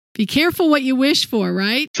 Be careful what you wish for,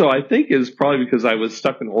 right? So I think it's probably because I was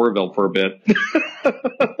stuck in Oroville for a bit.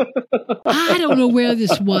 I don't know where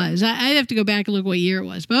this was. I'd have to go back and look what year it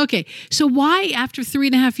was. But okay. So why, after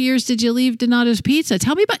 3.5 years, did you leave Donato's Pizza?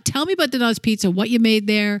 Tell me about Donato's Pizza, what you made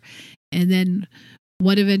there, and then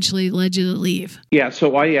what eventually led you to leave. Yeah,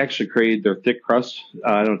 so I actually created their thick crust.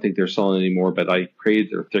 I don't think they're selling anymore, but I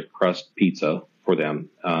created their thick crust pizza for them.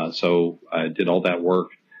 So I did all that work.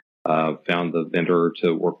 Found the vendor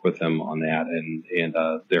to work with them on that, and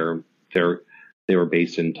they were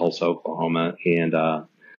based in Tulsa, Oklahoma, and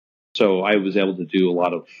so I was able to do a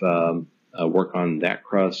lot of work on that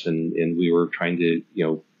crust, and we were trying to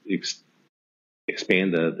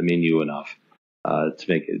expand the menu enough to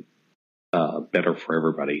make it better for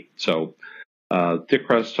everybody. So thick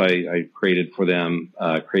crust I created for them,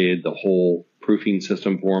 created the whole proofing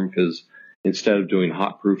system for them because instead of doing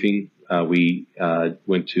hot proofing, we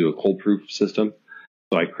went to a cold proof system.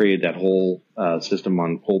 So I created that whole system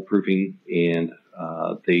on cold proofing, and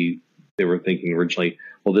they were thinking originally,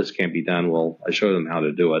 well, this can't be done. Well, I showed them how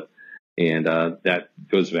to do it, and that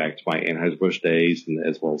goes back to my Anheuser-Busch days and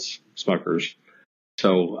as well as Smucker's.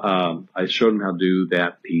 So I showed them how to do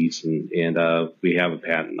that piece, and we have a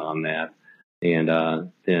patent on that.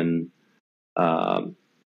 And then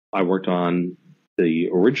I worked on the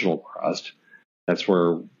original crust. That's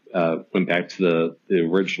where went back to the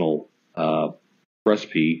original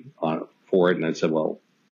recipe for it, and I said, well,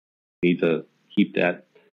 we need to keep that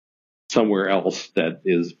somewhere else that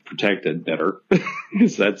is protected better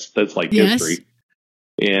because that's like history.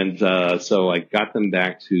 And so I got them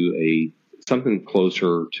back to something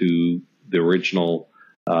closer to the original,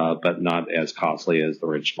 but not as costly as the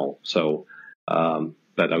original. So,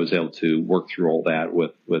 but I was able to work through all that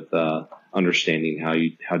with understanding how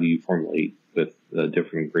do you formulate with the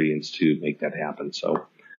different ingredients to make that happen. So,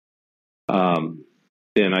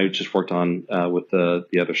 then I just worked on with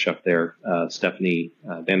the other chef there, Stephanie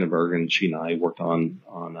Vandenberg, and she and I worked on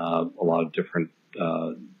a lot of different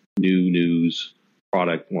new news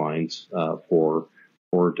product lines for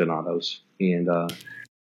Donatos, and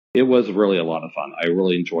it was really a lot of fun. I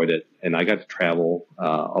really enjoyed it, and I got to travel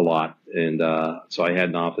a lot, and so I had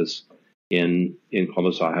an office in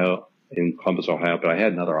Columbus, Ohio, but I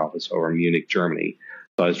had another office over in Munich, Germany.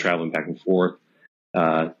 So I was traveling back and forth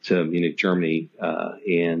to Munich, Germany,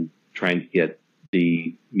 and trying to get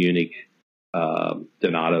the Munich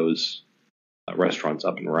Donatos restaurants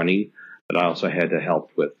up and running. But I also had to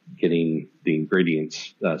help with getting the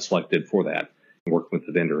ingredients selected for that and work with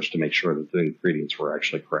the vendors to make sure that the ingredients were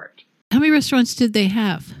actually correct. How many restaurants did they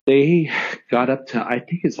have? They got up to, I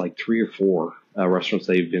think it's like 3 or 4 restaurants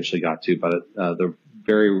they eventually got to, but the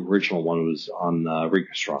very original one was on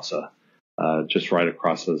Riegerstrasse, just right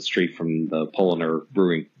across the street from the Polliner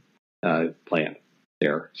Brewing plant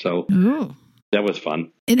there. So that was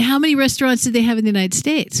fun. And how many restaurants did they have in the United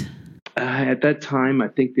States? At that time, I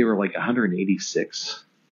think they were like 186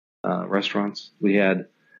 restaurants. We had,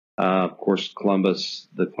 of course, the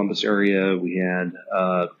Columbus area. We had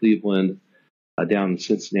Cleveland, down in the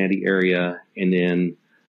Cincinnati area, and then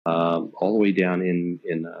all the way down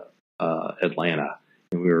in Atlanta.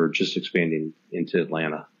 And we were just expanding into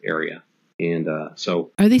Atlanta area. And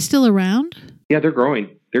so... Are they still around? Yeah, they're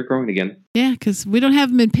growing. They're growing again. Yeah, because we don't have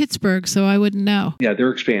them in Pittsburgh, so I wouldn't know. Yeah,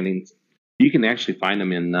 they're expanding. You can actually find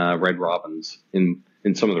them in Red Robins, in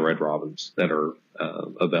some of the Red Robins that are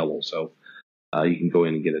available. So you can go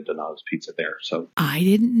in and get a Donato's pizza there. So I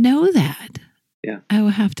didn't know that. Yeah. I will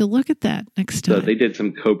have to look at that next time. So they did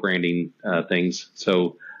some co-branding things.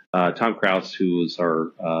 So Tom Krause, who was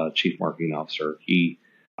our chief marketing officer,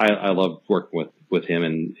 I loved working with him,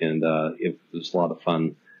 and it was a lot of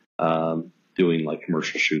fun doing like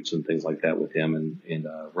commercial shoots and things like that with him, and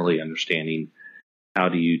really understanding how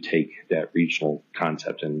do you take that regional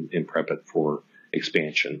concept and prep it for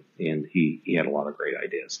expansion. And he had a lot of great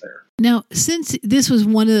ideas there. Now, since this was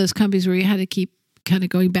one of those companies where you had to keep kind of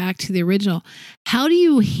going back to the original, how do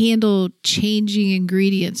you handle changing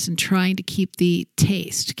ingredients and trying to keep the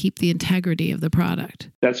taste, keep the integrity of the product?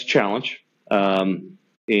 That's a challenge. And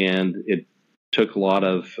it took a lot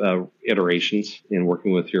of iterations in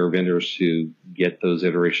working with your vendors to get those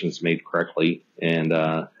iterations made correctly. And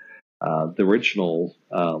the original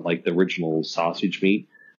sausage meat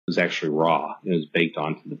was actually raw. It was baked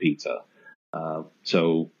onto the pizza.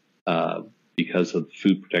 So because of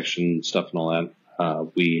food protection stuff and all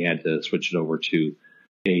that, we had to switch it over to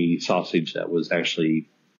a sausage that was actually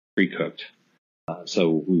pre-cooked,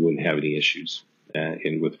 so we wouldn't have any issues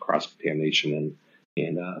with cross-contamination.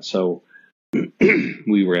 And so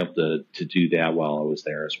we were able to do that while I was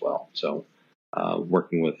there as well. So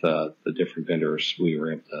working with the different vendors, we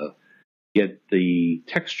were able to get the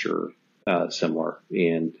texture similar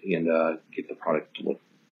and get the product to look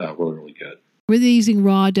really, really good. Were they using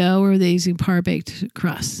raw dough or were they using par-baked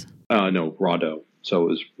crust? No, raw dough. So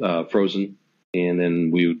it was frozen, and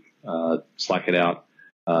then we would slack it out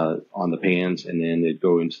on the pans, and then it'd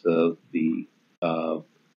go into the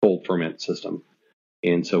cold ferment system.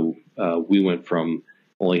 And so we went from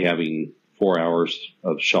only having 4 hours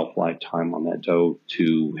of shelf life time on that dough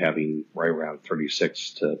to having right around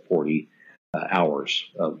 36 to 40 hours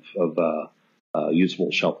of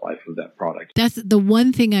usable shelf life of that product. That's the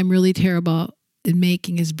one thing I'm really terrible in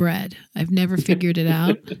making is bread. I've never figured it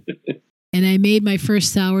out. And I made my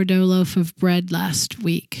first sourdough loaf of bread last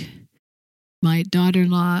week. My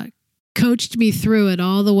daughter-in-law coached me through it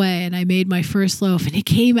all the way, and I made my first loaf, and it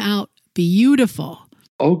came out beautiful.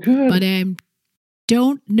 Oh, good. But I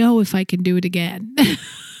don't know if I can do it again.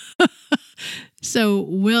 So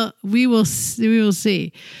we will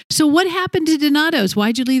see. So what happened to Donato's?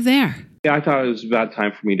 Why'd you leave there? Yeah, I thought it was about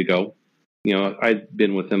time for me to go. You know, I'd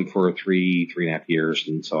been with them for 3.5 years,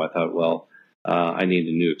 and so I thought, well, I need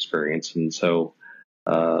a new experience. And so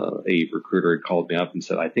a recruiter had called me up and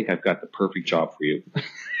said, I think I've got the perfect job for you.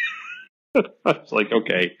 I was like,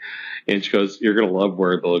 okay. And she goes, you're going to love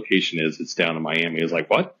where the location is. It's down in Miami. I was like,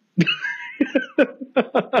 what?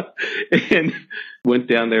 And went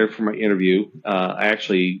down there for my interview. I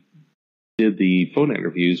actually did the phone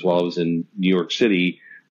interviews while I was in New York City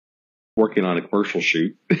working on a commercial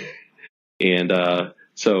shoot. And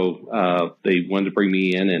so they wanted to bring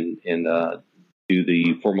me in and do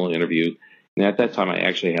the formal interview. And at that time, I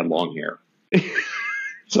actually had long hair.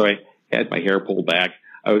 So I had my hair pulled back.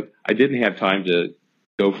 I didn't have time to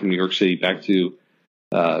go from New York City back to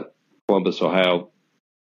Columbus, Ohio,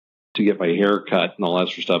 to get my hair cut and all that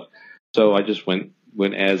sort of stuff. So I just went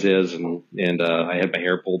as is, and I had my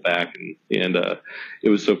hair pulled back, and it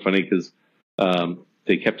was so funny because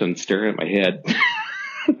they kept on staring at my head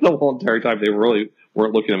the whole entire time. They really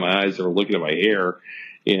weren't looking at my eyes; they were looking at my hair,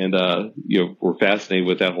 we're fascinated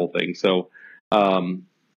with that whole thing. So,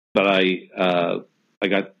 but I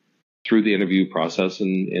got through the interview process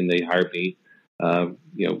and they hired me,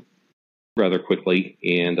 rather quickly.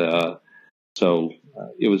 And so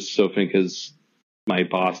it was so funny because my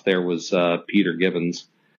boss there was Peter Gibbons,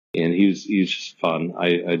 and he was just fun.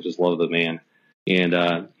 I just love the man.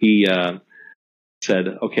 And he said,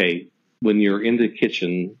 okay, when you're in the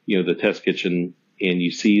kitchen, the test kitchen, and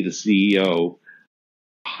you see the CEO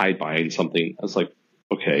hide behind something, I was like,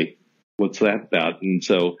 okay, what's that about? And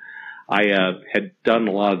so I had done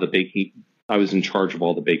a lot of the baking. I was in charge of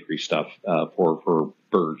all the bakery stuff for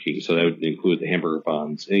Burger King. So that would include the hamburger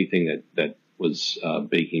buns, anything that was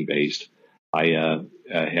baking based. I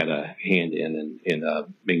had a hand in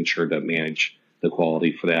making sure to manage the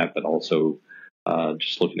quality for that, but also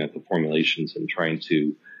just looking at the formulations and trying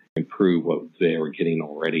to improve what they were getting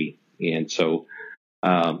already. And so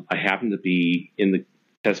I happened to be in the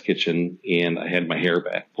test kitchen, and I had my hair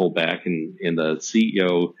pulled back, and the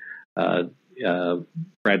CEO,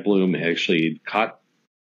 Brad Bloom, actually caught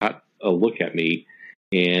a look at me,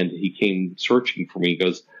 and he came searching for me. He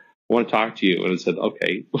goes, I want to talk to you. And I said,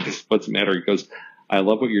 okay, what's the matter? He goes, I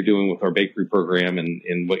love what you're doing with our bakery program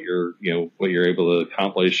and what you're able to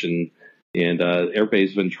accomplish. And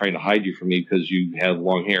everybody's been trying to hide you from me because you have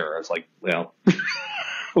long hair. I was like, well,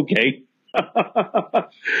 okay.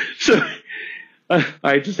 So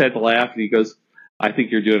I just had to laugh. And he goes, I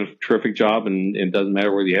think you're doing a terrific job, and it doesn't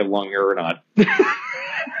matter whether you have long hair or not.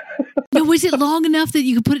 Now, was it long enough that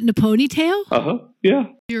you could put it in a ponytail? Yeah.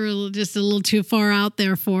 You're just a little too far out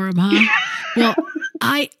there for him, huh? Well,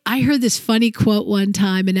 I heard this funny quote one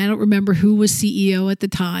time, and I don't remember who was CEO at the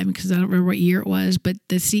time because I don't remember what year it was, but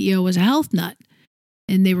the CEO was a health nut.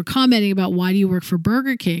 And they were commenting about, why do you work for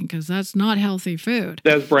Burger King? Because that's not healthy food.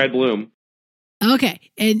 That's Brad Bloom.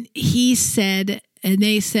 Okay. And he said, and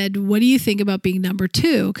they said, what do you think about being number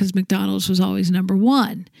 2? Because McDonald's was always number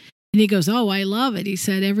 1. And he goes, oh, I love it. He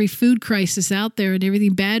said, every food crisis out there and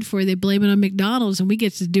everything bad for you, they blame it on McDonald's, and we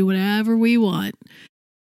get to do whatever we want.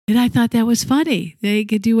 And I thought that was funny. They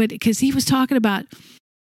could do it because he was talking about,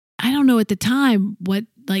 I don't know at the time, what,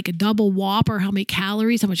 like a double Whopper, how many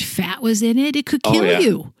calories, how much fat was in it. It could kill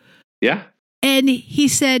you. Yeah. And he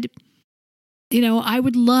said, I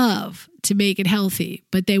would love to make it healthy,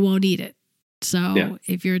 but they won't eat it. So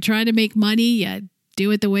if you're trying to make money,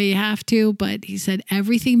 do it the way you have to. But he said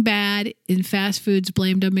everything bad in fast food's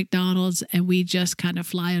blamed on McDonald's, and we just kind of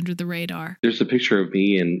fly under the radar. There's a picture of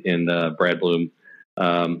me and Brad Bloom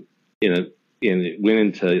it went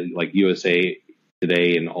into like USA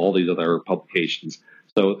Today and all these other publications.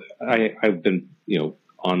 So I've been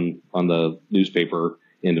on the newspaper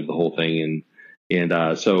end of the whole thing,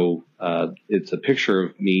 and so it's a picture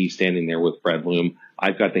of me standing there with Brad Bloom.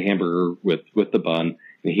 I've got the hamburger with the bun,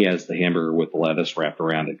 and he has the hamburger with the lettuce wrapped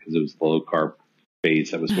around it because it was the low carb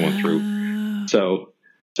phase that was going through. So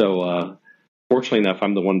fortunately enough,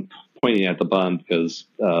 I'm the one pointing at the bun because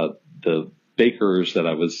the bakers that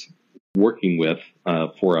I was working with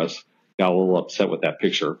for us got a little upset with that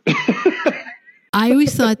picture. I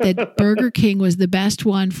always thought that Burger King was the best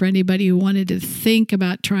one for anybody who wanted to think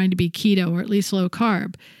about trying to be keto or at least low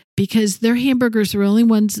carb, because their hamburgers were the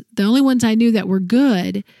only ones I knew that were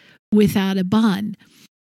good without a bun.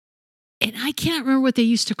 And I can't remember what they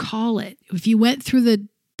used to call it. If you went through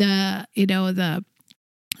the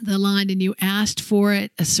line and you asked for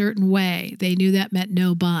it a certain way, they knew that meant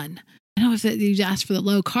no bun. I don't know if you asked for the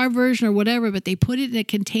low carb version or whatever, but they put it in a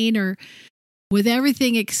container with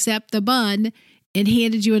everything except the bun and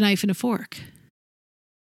handed you a knife and a fork.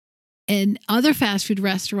 And other fast food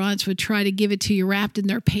restaurants would try to give it to you wrapped in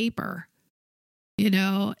their paper,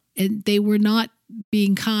 and they were not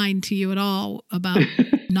being kind to you at all about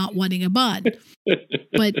not wanting a bun.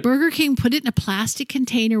 But Burger King put it in a plastic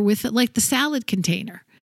container with it, like the salad container.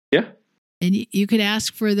 Yeah. And you could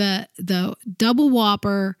ask for the double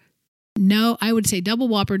Whopper. No, I would say double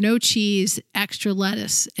Whopper, no cheese, extra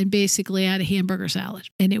lettuce, and basically add a hamburger salad.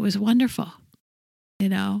 And it was wonderful,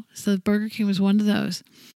 So Burger King was one of those.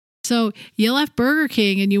 So you left Burger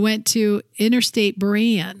King and you went to Interstate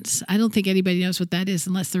Brands. I don't think anybody knows what that is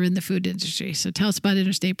unless they're in the food industry. So tell us about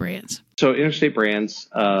Interstate Brands. So Interstate Brands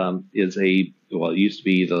is it used to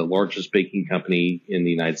be the largest baking company in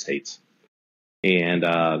the United States. And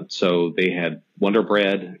so they had Wonder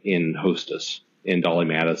Bread and Hostess and Dolly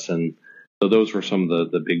Madison. So those were some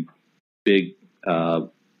of the big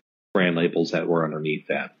brand labels that were underneath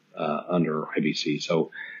that, under IBC.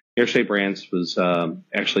 So Interstate Brands was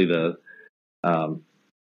actually the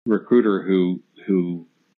recruiter who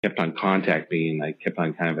kept on contacting me, and I kept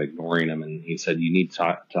on kind of ignoring him. And he said, you need to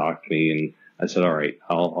talk to me. And I said, all right,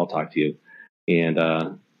 I'll talk to you. And,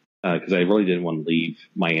 cause I really didn't want to leave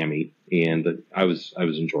Miami, and I was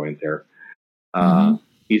enjoying it there.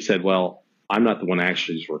 He said, well, I'm not the one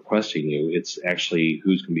actually requesting you. It's actually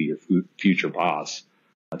who's going to be your future boss,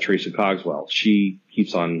 Teresa Cogswell. She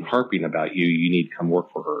keeps on harping about you. You need to come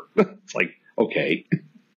work for her. It's like, okay.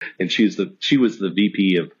 And she was the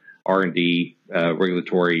VP of R&D,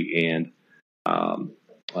 regulatory, and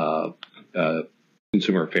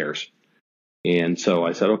consumer affairs. And so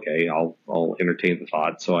I said, okay, I'll entertain the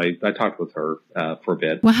thought. So I talked with her for a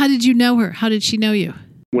bit. Well, how did you know her? How did she know you?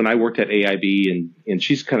 When I worked at AIB, and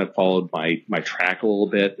she's kind of followed my track a little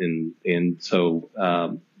bit, and so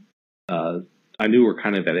I knew her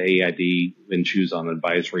kind of at AIB when she was on the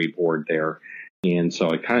advisory board there, and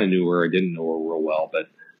so I kind of knew her. I didn't know her real well,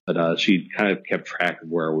 but she kind of kept track of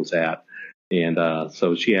where I was at, and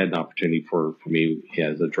so she had an opportunity for me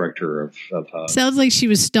as a director of. Sounds like she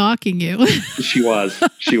was stalking you. She was.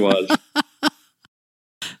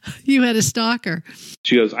 You had a stalker.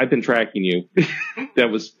 She goes, I've been tracking you. that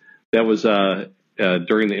was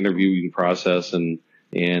during the interviewing process, and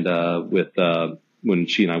with when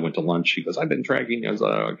she and I went to lunch, she goes, I've been tracking you. I was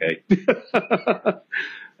like, oh, okay.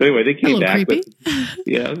 But anyway, they came back. Creepy. But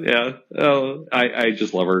yeah. Oh, I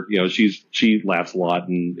just love her. She laughs a lot,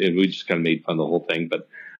 and we just kind of made fun of the whole thing. But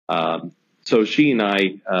so she and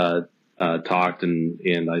I talked,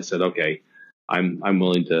 and I said, okay, I'm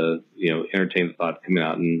willing to, entertain the thought of coming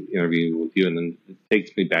out and interviewing with you. And then it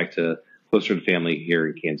takes me back to closer to family here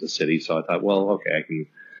in Kansas City. So I thought, well, okay,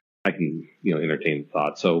 I can, entertain the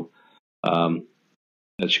thought. So, and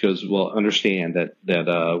she goes, well, understand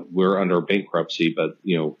that we're under bankruptcy, but,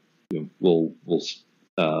 we'll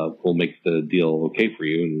make the deal okay for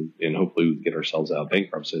you. And hopefully we can get ourselves out of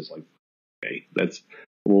bankruptcy. It's like, okay, that's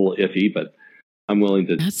a little iffy, but I'm willing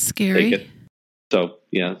to That's scary. take it. So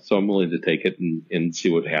I'm willing to take it and see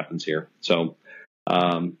what happens here. So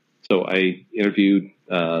I interviewed.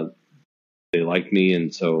 They liked me,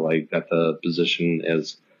 and so I got the position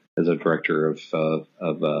as a director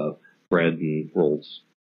of bread and rolls.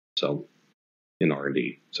 So in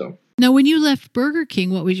R&D. So now, when you left Burger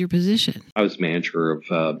King, what was your position? I was manager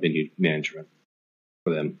of menu management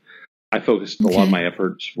for them. I focused a lot of my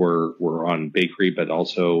efforts were on bakery, but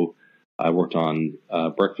also I worked on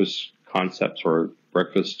breakfast concepts or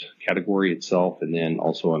breakfast category itself, and then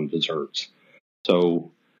also on desserts.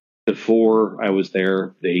 So before I was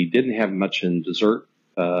there, they didn't have much in dessert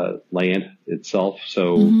land itself.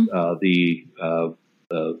 So the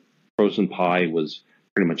frozen pie was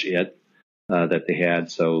pretty much it that they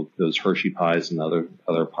had. So those Hershey pies and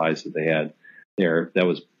other pies that they had there, that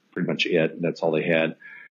was pretty much it. That's all they had.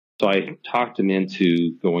 So I talked them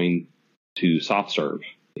into going to soft serve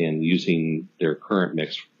and using their current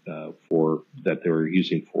mix for that they were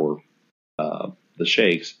using for the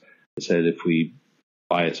shakes. I said, if we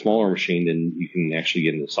buy a smaller machine, then you can actually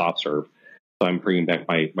get into soft serve. So I'm bringing back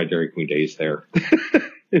my Dairy Queen days there.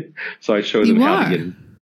 So I showed them how to get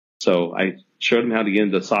in. So I showed them how to get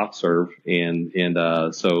into soft serve, and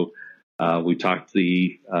so we talked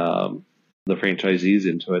the franchisees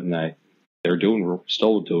into it, and they're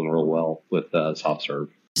still doing real well with soft serve.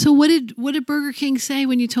 So what did Burger King say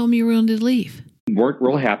when you told me you were going to leave? Weren't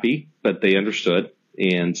real happy, but they understood,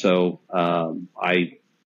 and so I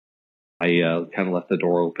kind of left the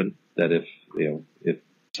door open that if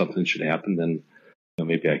something should happen, then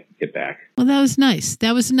maybe I could get back. Well, that was nice.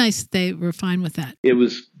 They were fine with that. It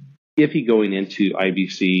was iffy going into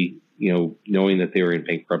IBC, knowing that they were in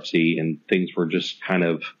bankruptcy and things were just kind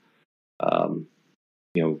of,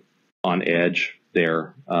 on edge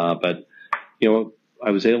there. But I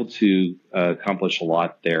was able to accomplish a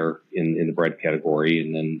lot there in the bread category,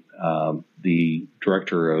 and then the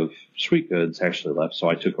director of sweet goods actually left, so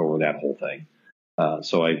I took over that whole thing.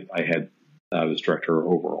 So I was director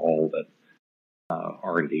over all that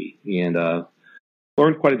R&D, and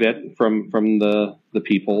learned quite a bit from the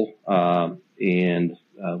people, and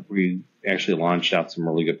we actually launched out some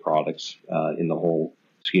really good products in the whole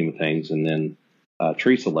scheme of things. And then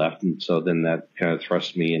Teresa left, and so then that kind of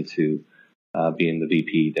thrust me into being the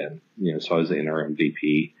VP then, so I was the interim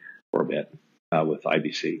VP for a bit with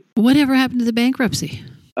IBC. Whatever happened to the bankruptcy?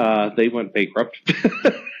 They went bankrupt.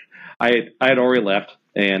 I had already left,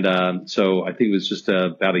 and so I think it was just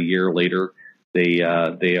about a year later, they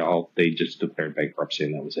just declared bankruptcy,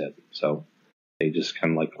 and that was it. So they just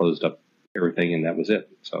kind of like closed up everything, and that was it.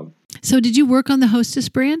 So did you work on the Hostess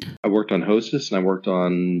brand? I worked on Hostess, and I worked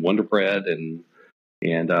on Wonder Bread, and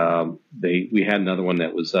we had another one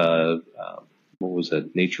that was what was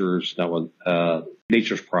it? Nature's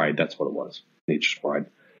Pride. That's what it was. Nature's Pride.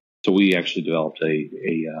 So we actually developed a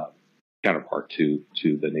counterpart to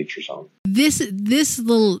the Nature Zone. This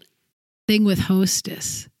little thing with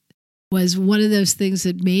Hostess was one of those things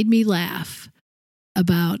that made me laugh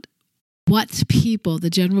about what people, the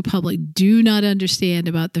general public, do not understand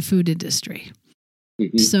about the food industry.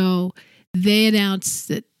 Mm-hmm. So they announced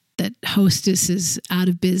that Hostess is out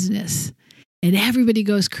of business. And everybody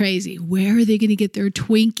goes crazy. Where are they going to get their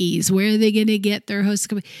Twinkies? Where are they going to get their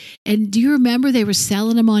Hostess? And do you remember they were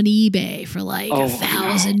selling them on eBay for like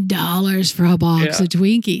 $1,000 for a box of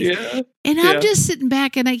Twinkies? Yeah. And I'm just sitting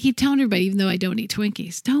back and I keep telling everybody, even though I don't eat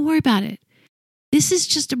Twinkies, don't worry about it. This is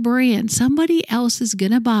just a brand. Somebody else is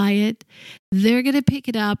going to buy it. They're going to pick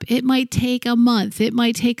it up. It might take a month. It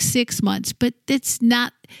might take 6 months, but it's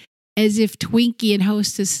not as if Twinkie and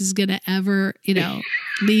Hostess is going to ever,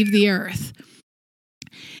 leave the earth.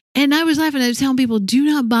 And I was laughing. I was telling people, do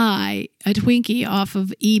not buy a Twinkie off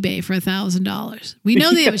of eBay for $1,000. We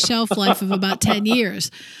know they have a shelf life of about 10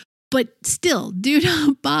 years, but still, do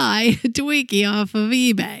not buy a Twinkie off of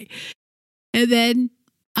eBay. And then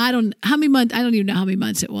I don't even know how many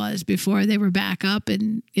months it was before they were back up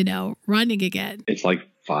and, running again. It's like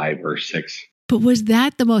 5 or 6. But was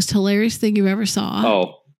that the most hilarious thing you ever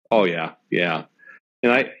saw? Oh yeah. Yeah.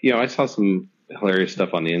 And I saw some hilarious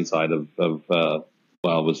stuff on the inside of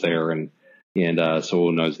while I was there, and so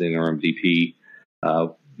when I was the interim VP,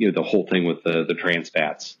 the whole thing with the trans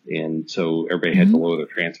fats, and so everybody had to lower the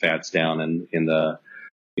trans fats down, and in the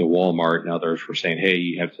Walmart and others were saying, hey,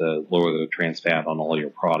 you have to lower the trans fat on all your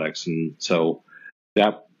products, and so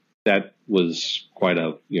that was quite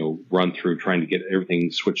a run through trying to get everything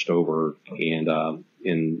switched over, and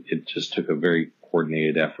it just took a very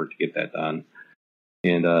coordinated effort to get that done.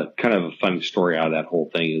 And kind of a funny story out of that whole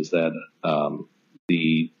thing is that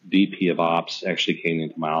the VP of Ops actually came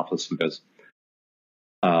into my office and goes,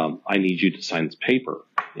 I need you to sign this paper.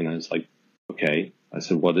 And I was like, okay. I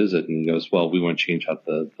said, what is it? And he goes, well, we want to change out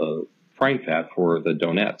the frying fat for the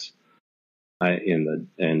donuts and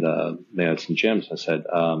they had some gems. I said,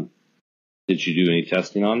 did you do any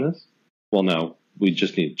testing on this? Well, no, we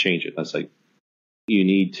just need to change it. And I was like, you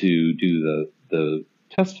need to do the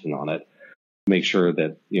testing on it, make sure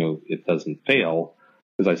that, it doesn't fail.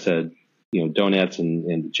 Because I said, donuts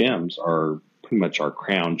and the gems are pretty much our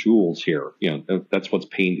crown jewels here. That's what's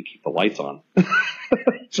paying to keep the lights on.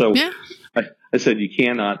 So yeah. I said, you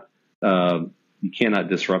cannot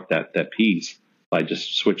disrupt that piece by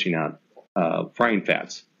just switching out frying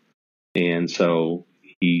fats. And so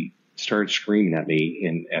he started screaming at me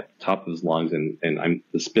and at the top of his lungs, and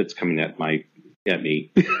the spit's coming at me.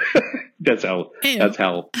 That's how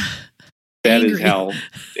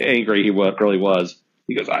angry he really was.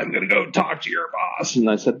 He goes, I'm going to go talk to your boss. And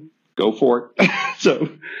I said, go for it.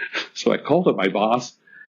 So I called up my boss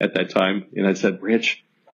at that time and I said, Rich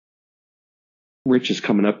is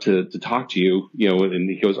coming up to talk to you, and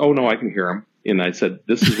he goes, oh no, I can hear him. And I said,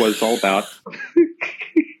 this is what it's all about.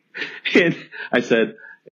 And I said,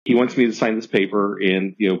 he wants me to sign this paper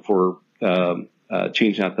and, for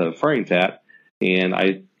changing out the frying fat. And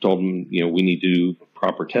I told him, we need to do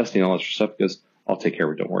proper testing, all that stuff, because I'll take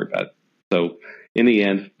care of it. Don't worry about it. So in the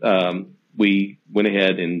end, we went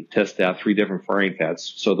ahead and tested out 3 different frying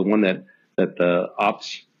fats. So the one that the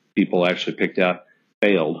ops people actually picked out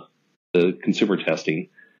failed the consumer testing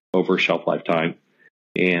over shelf lifetime.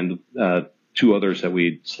 And 2 others that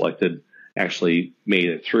we selected actually made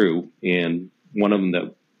it through. And one of them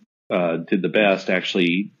that did the best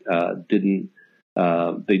actually didn't.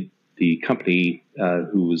 The company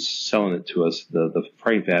who was selling it to us, the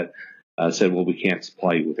frying fat, said, well, we can't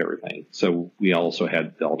supply you with everything. So we also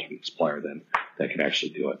had the alternate supplier then that could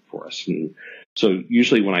actually do it for us. And so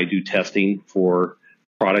usually when I do testing for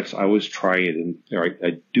products, I always try it, and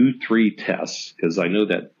I do 3 tests because I know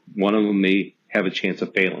that one of them may have a chance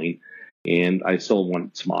of failing, and I still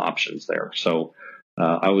want some options there. So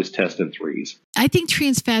I always test in 3s. I think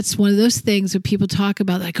trans fat's one of those things that people talk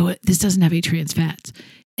about, like, oh, this doesn't have any trans fats.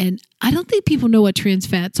 And I don't think people know what trans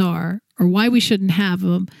fats are or why we shouldn't have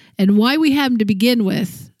them and why we have them to begin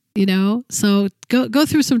with, So go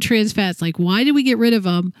through some trans fats. Like, why did we get rid of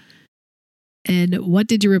them? And what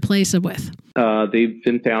did you replace them with? They've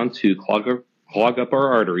been found to clog up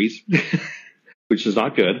our arteries, which is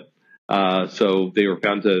not good. So they were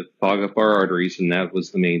found to clog up our arteries, and that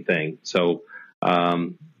was the main thing. So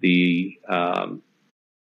the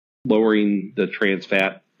lowering the trans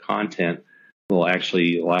fat content will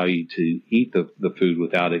actually allow you to eat the food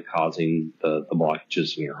without it causing the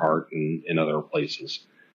blockages in your heart and other places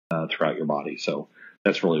throughout your body. So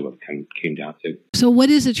that's really what it kind of came down to. So what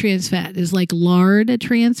is a trans fat? Is like lard a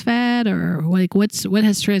trans fat, or like what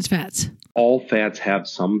has trans fats? All fats have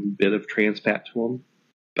some bit of trans fat to them.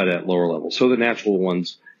 but at lower levels. So the natural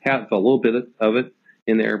ones have a little bit of it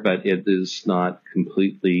in there, but it is not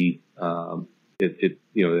completely.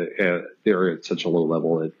 They're at such a low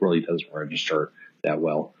level, it really doesn't register that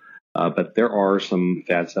well. But there are some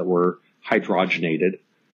fats that were hydrogenated,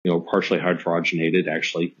 partially hydrogenated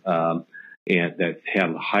actually, and that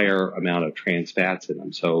have a higher amount of trans fats in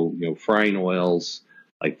them. So, frying oils,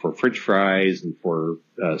 like for French fries and for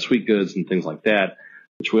sweet goods and things like that,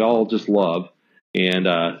 which we all just love. And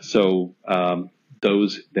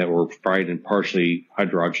those that were fried in partially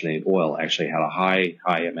hydrogenated oil actually had a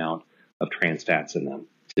high amount of trans fats in them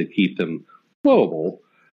to keep them flowable,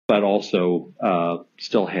 but also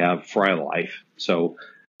still have fry life. So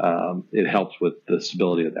it helps with the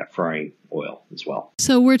stability of that frying oil as well.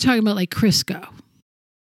 So we're talking about like Crisco.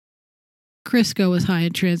 Crisco was high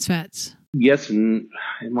in trans fats. Yes, and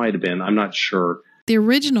it might have been. I'm not sure. The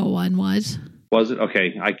original one was. Was it?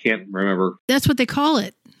 Okay, I can't remember. That's what they call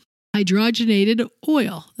it. Hydrogenated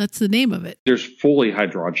oil. That's the name of it. There's fully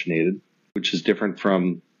hydrogenated, which is different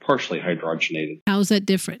from partially hydrogenated. How is that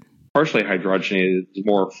different? Partially hydrogenated is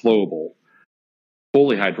more flowable.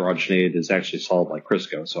 Fully hydrogenated is actually solid like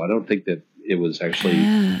Crisco. So I don't think that it was actually,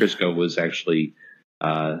 Crisco was actually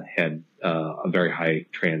had a very high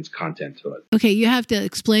trans content to it. Okay, you have to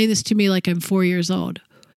explain this to me like I'm 4 years old.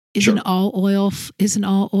 Isn't Sure. all oil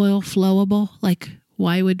flowable? Like,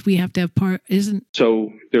 why would we have to have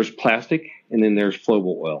So there's plastic and then there's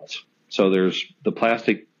flowable oils. So there's the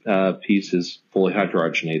plastic piece is fully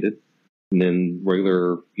hydrogenated, and then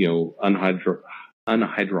regular,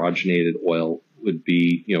 unhydrogenated oil would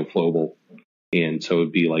be, flowable. And so it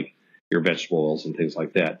would be like your vegetable oils and things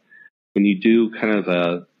like that. When you do kind of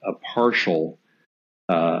a partial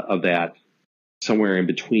of that, somewhere in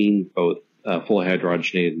between both fully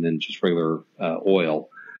hydrogenated and then just regular oil,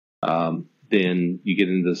 then you get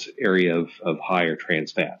into this area of higher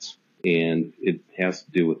trans fats. And it has to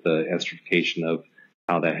do with the esterification of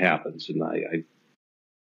how that happens. And I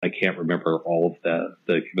can't remember all of the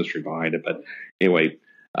chemistry behind it. But anyway,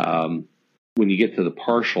 when you get to the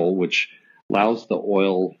partial, which allows the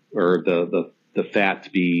oil or the fat to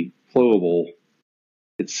be flowable,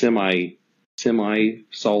 it's semi-solid,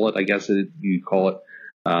 I guess you call it.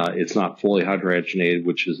 It's not fully hydrogenated,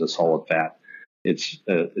 which is a solid fat. It's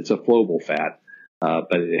a flowable fat,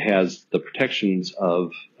 but it has the protections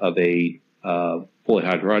of a fully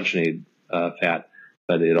hydrogenated fat,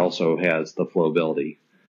 but it also has the flowability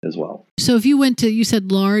as well. So if you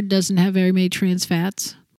said lard doesn't have very many trans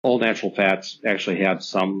fats? All natural fats actually have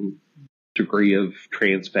some degree of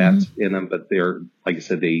trans fats in them, but they're, like I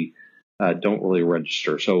said, they don't really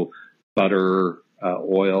register. So butter,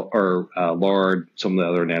 oil, or lard, some of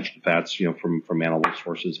the other natural fats, from animal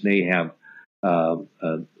sources may have a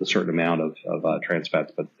certain amount of trans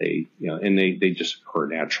fats, but they just occur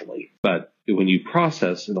naturally. But when you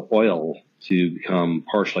process an oil to become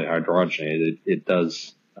partially hydrogenated, it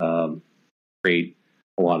does create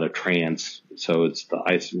a lot of trans. So it's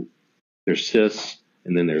there's cis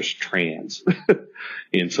and then there's trans.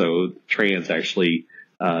 And so trans actually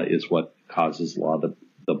is what causes a lot of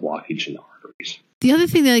the blockage in the arteries. The other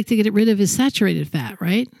thing they like to get rid of is saturated fat,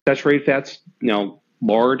 right? Saturated fats,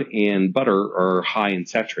 lard and butter are high in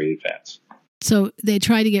saturated fats. So they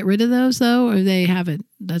try to get rid of those, though, or they haven't?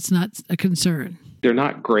 That's not a concern. They're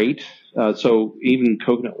not great. So even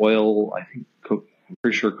coconut oil, I'm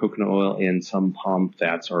pretty sure coconut oil and some palm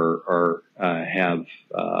fats have a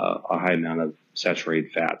high amount of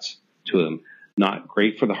saturated fats to them. Not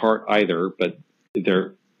great for the heart either, but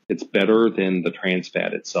it's better than the trans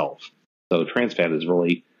fat itself. So trans fat is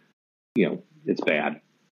really, it's bad.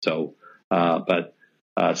 So, but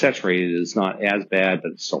saturated is not as bad,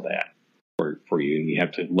 but it's still bad for you. And you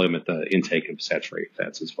have to limit the intake of saturated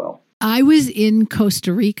fats as well. I was in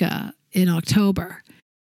Costa Rica in October,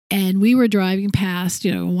 and we were driving past,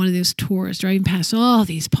 one of those tours, driving past all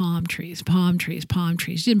these palm trees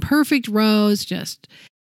in perfect rows,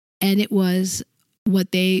 and it was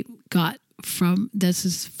what they got from, this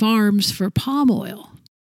is farms for palm oil.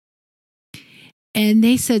 And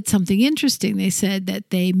they said something interesting. They said that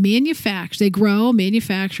they manufacture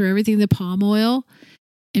everything, the palm oil,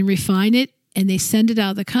 and refine it, and they send it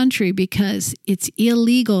out of the country because it's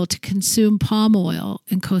illegal to consume palm oil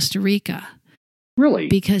in Costa Rica. Really?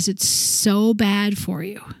 Because it's so bad for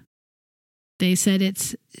you. They said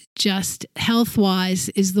it's just health-wise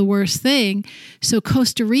is the worst thing. So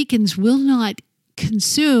Costa Ricans will not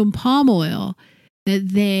consume palm oil that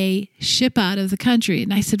they ship out of the country.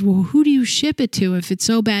 And I said, well, who do you ship it to if it's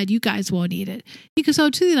so bad you guys won't eat it? He goes,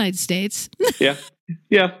 to the United States. Yeah.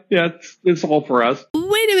 It's all for us.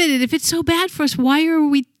 Wait a minute. If it's so bad for us, why are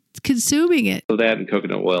we consuming it. So that and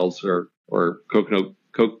coconut oils or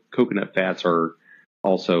coconut fats are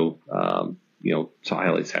also, so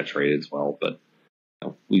highly saturated as well. But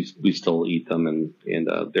we still eat them, and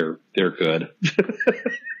they're good.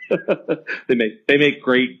 They make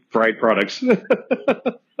great fried products.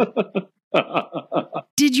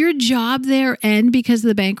 Did your job there end because of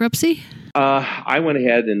the bankruptcy? I went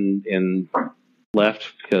ahead and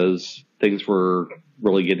left because things were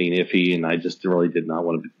really getting iffy, and I just really did not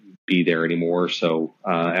want to be there anymore. So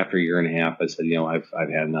after a year and a half, I said, I've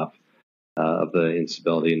had enough of the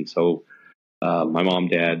instability. And so my mom and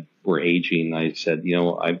dad were aging. I said,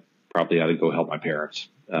 I probably ought to go help my parents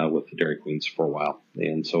with the Dairy Queens for a while.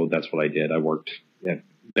 And so that's what I did. I worked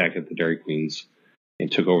back at the Dairy Queens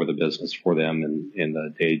and took over the business for them and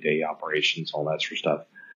the day-to-day operations, all that sort of stuff.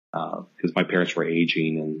 Because my parents were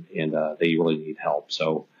aging and they really need help.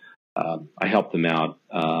 So I helped them out,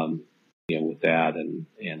 with that. And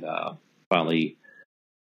finally,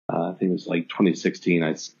 I think it was like 2016,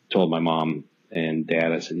 I told my mom and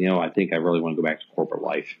dad, I said, I think I really want to go back to corporate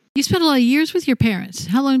life. You spent a lot of years with your parents.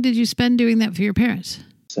 How long did you spend doing that for your parents?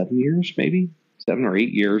 7 years, maybe 7 or 8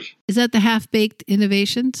 years. Is that the half-baked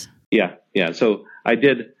innovations? Yeah. So I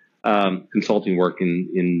did consulting work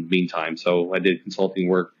in meantime. So I did consulting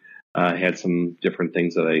work, had some different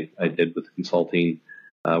things that I did with consulting,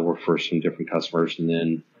 worked for some different customers, and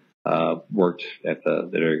then worked at the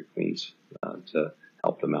Dairy Queens to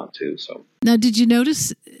help them out too. So now, did you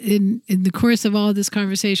notice in the course of all this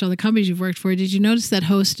conversation, all the companies you've worked for, did you notice that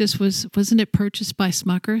Hostess wasn't it purchased by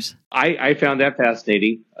Smuckers? I found that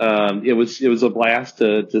fascinating. It was a blast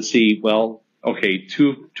to see. Well, okay,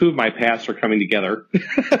 two of my paths are coming together,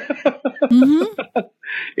 mm-hmm.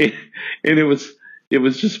 and it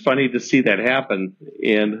was just funny to see that happen,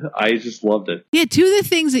 and I just loved it. Yeah, two of the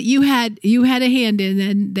things that you had a hand in,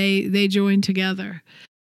 and they joined together.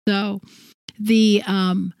 So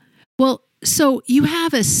so you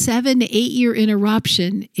have a 7 to 8 year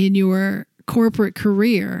interruption in your corporate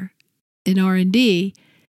career in R&D,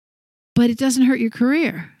 but it doesn't hurt your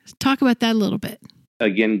career. Talk about that a little bit.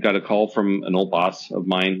 Again, got a call from an old boss of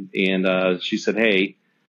mine, and she said, "Hey,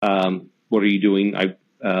 what are you doing?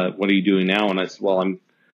 What are you doing now?" And I said, "Well, I'm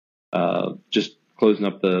just closing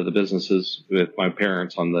up the businesses with my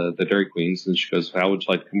parents on the Dairy Queens." And she goes, "How would you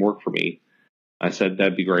like to come work for me?" I said,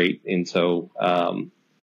 "That'd be great." And so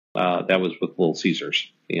that was with Little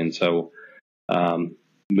Caesars. And so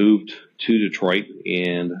moved to Detroit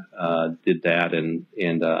and did that and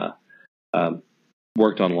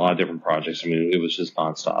worked on a lot of different projects. I mean, it was just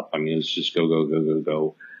nonstop. I mean, it was just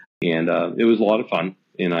go. And it was a lot of fun.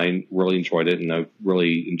 And I really enjoyed it. And I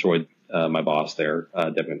really enjoyed my boss there,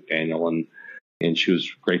 Debbie McDaniel. And she was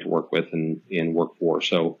great to work with and work for.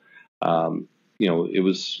 So, it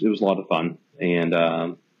was a lot of fun. And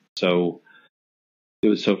so it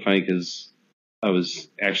was so funny because I was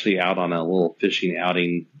actually out on a little fishing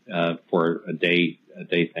outing for a day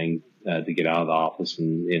thing to get out of the office.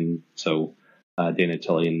 And so Dana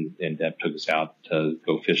Tilley and Deb took us out to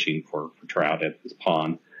go fishing for trout at this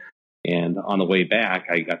pond. And on the way back,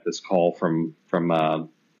 I got this call from a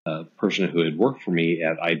person who had worked for me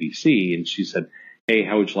at IBC. And she said, "Hey,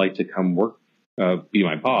 how would you like to come work, be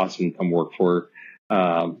my boss and come work for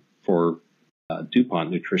DuPont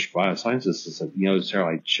Nutrition Biosciences?" I said,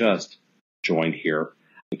 "Sarah, I just joined here.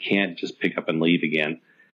 I can't just pick up and leave again."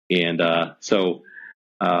 And so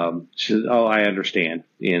she said, "Oh, I understand."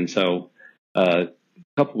 And so a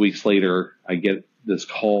couple weeks later, I get this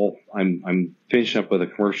call. I'm finishing up with a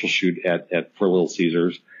commercial shoot for Little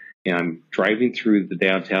Caesars, and I'm driving through the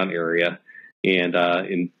downtown area and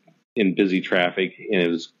in busy traffic, and it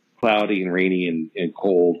was cloudy and rainy and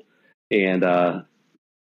cold. And a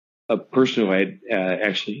person who I had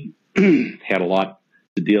actually had a lot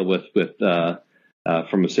to deal with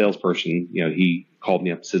from a salesperson, he called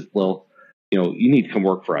me up and said, "Well, you need to come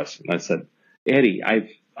work for us." And I said, "Eddie,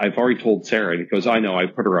 I've already told Sarah." And he goes, "I know, I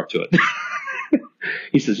put her up to it."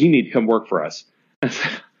 He says, "You need to come work for us." I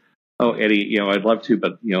said, "Oh, Eddie, I'd love to,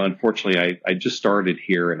 but unfortunately, I just started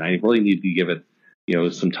here, and I really need to give it,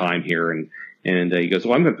 some time here." And he goes,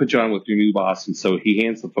 "Well, I'm going to put you on with your new boss." And so he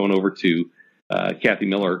hands the phone over to Kathy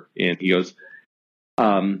Miller, and he goes,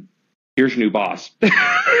 "Here's your new boss."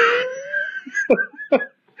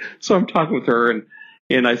 So I'm talking with her,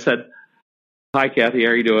 and I said, "Hi, Kathy,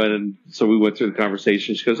 how are you doing?" And so we went through the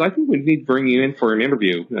conversation. She goes, "I think we need to bring you in for an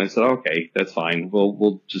interview." And I said, "Okay, that's fine.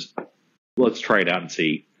 Let's try it out and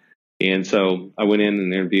see." And so I went in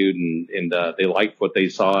and interviewed, and they liked what they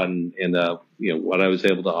saw and what I was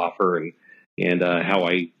able to offer and how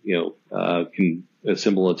I can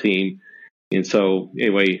assemble a team. And so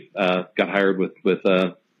anyway, got hired with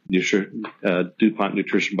DuPont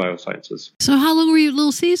Nutrition Biosciences. So how long were you at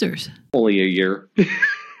Little Caesars? Only a year.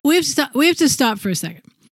 We have to stop for a second,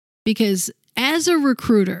 because as a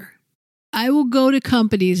recruiter, I will go to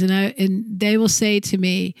companies and they will say to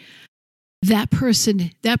me, that person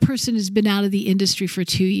has been out of the industry for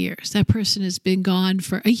 2 years. That person has been gone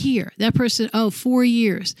for a year. That person, 4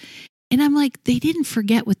 years. And I'm like, they didn't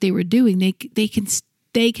forget what they were doing. They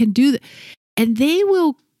can do that. And they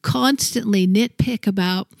will constantly nitpick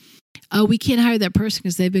about, we can't hire that person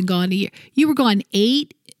because they've been gone a year. You were gone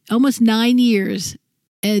 8, almost 9 years,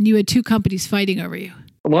 and you had 2 companies fighting over you.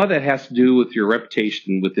 A lot of that has to do with your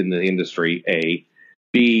reputation within the industry, A.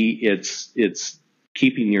 B, it's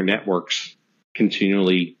keeping your networks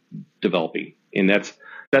continually developing. And that's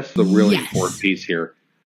the really important piece here.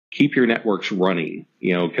 Keep your networks running,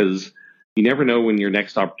 because you never know when your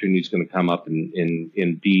next opportunity is going to come up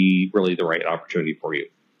and be really the right opportunity for you.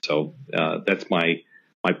 So that's my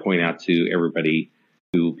point out to everybody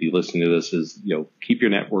who will be listening to this is, keep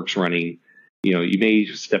your networks running. You may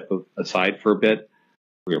step aside for a bit,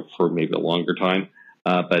 for maybe a longer time.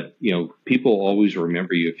 But people always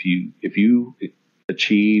remember you if you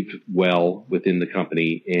achieved well within the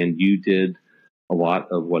company and you did a lot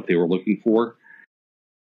of what they were looking for.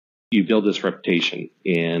 You build this reputation,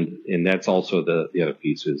 and that's also the other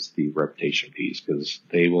piece is the reputation piece, because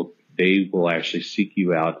they will actually seek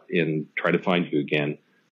you out and try to find you again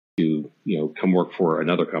to come work for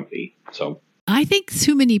another company. So I think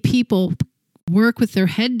too many people work with their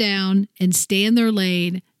head down and stay in their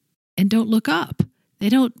lane and don't look up. They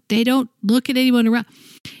don't look at anyone around.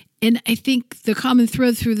 And I think the common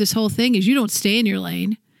thread through this whole thing is you don't stay in your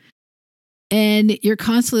lane, and you're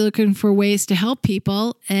constantly looking for ways to help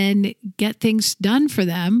people and get things done for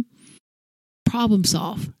them. Problem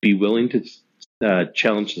solve. Be willing to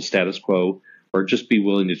challenge the status quo, or just be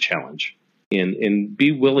willing to challenge, and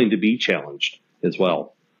be willing to be challenged as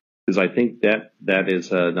well. Because I think that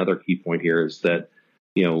is another key point here is that,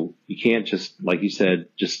 you can't just, like you said,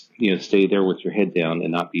 just, stay there with your head down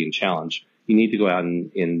and not being challenged. You need to go out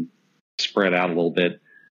and spread out a little bit,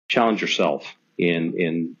 challenge yourself,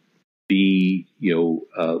 and be,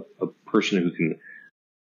 a person who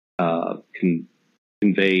can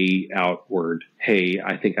convey outward, hey,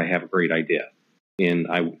 I think I have a great idea, and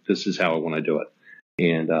this is how I want to do it,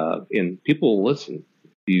 and people will listen.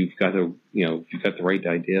 You've got the right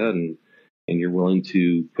idea, and you're willing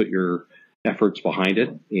to put your efforts behind it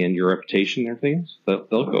and your reputation and things, they'll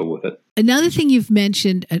go with it. Another thing you've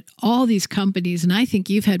mentioned at all these companies, and I think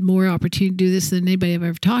you've had more opportunity to do this than anybody I've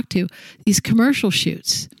ever talked to, these commercial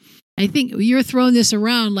shoots. I think you're throwing this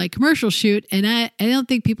around like commercial shoot, and I don't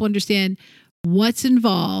think people understand what's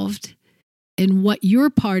involved and what your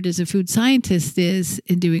part as a food scientist is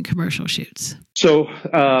in doing commercial shoots. So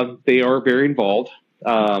they are very involved.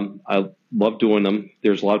 I love doing them.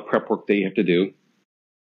 There's a lot of prep work that you have to do.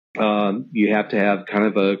 You have to have kind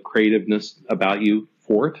of a creativeness about you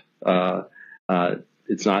for it.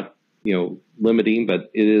 It's not, limiting, but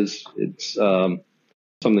it's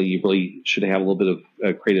something you really should have a little bit of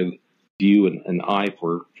a creative view and an eye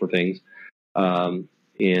for things.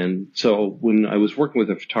 And so when I was working with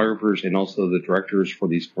the photographers and also the directors for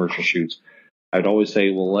these commercial shoots, I'd always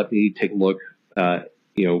say, well, let me take a look,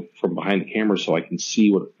 from behind the camera so I can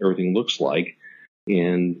see what everything looks like.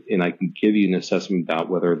 And I can give you an assessment about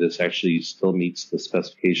whether this actually still meets the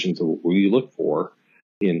specifications of what we look for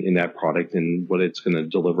in that product and what it's going to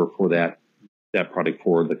deliver for that product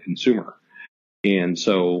for the consumer. And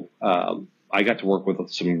so I got to work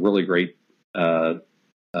with some really great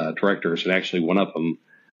directors, and actually one of them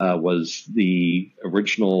was the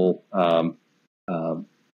original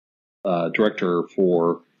director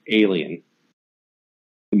for Alien,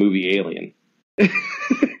 the movie Alien.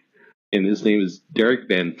 And his name is Derek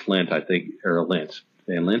Van Flint, I think, or Lint.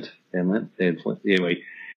 Van Flint. Anyway,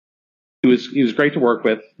 he was great to work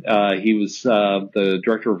with. He was the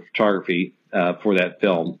director of photography for that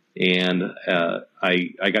film, and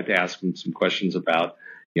I got to ask him some questions about,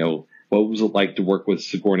 what was it like to work with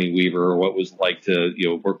Sigourney Weaver, or what was it like to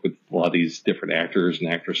work with a lot of these different actors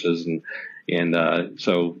and actresses, and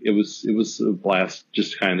so it was a blast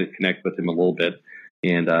just to kind of connect with him a little bit.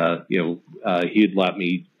 And, he'd let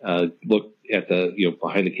me look at the,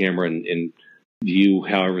 behind the camera and view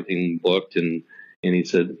how everything looked. And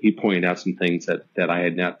he pointed out some things that I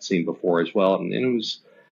had not seen before as well. And it was,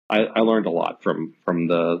 I learned a lot from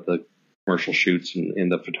the commercial shoots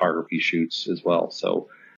and the photography shoots as well. So.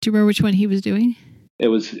 Do you remember which one he was doing? It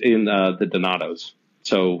was in the Donatos.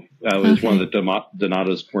 So it was one of the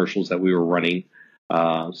Donatos commercials that we were running.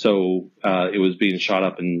 So it was being shot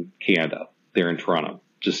up in Canada, there in Toronto.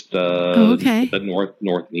 just okay. the north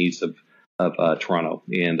and east of Toronto,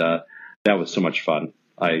 and that was so much fun.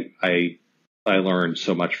 I learned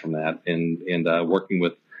so much from that, and working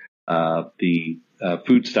with the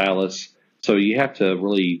food stylists. So you have to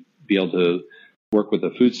really be able to work with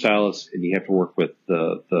the food stylist, and you have to work with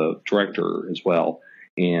the director as well,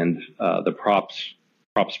 and the props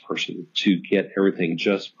person to get everything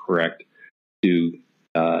just correct, to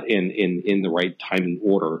in the right timing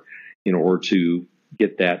order, in order to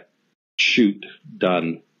get that shoot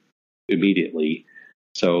done immediately.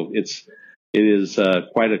 So it is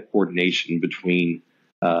quite a coordination between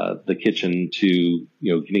the kitchen to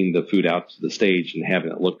getting the food out to the stage and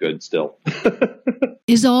having it look good still.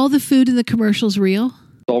 Is all the food in the commercials real?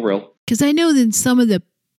 It's all real. Because I know that in some of the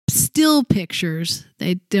still pictures,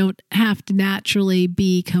 they don't have to naturally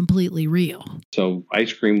be completely real. So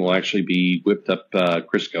ice cream will actually be whipped up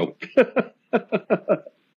Crisco.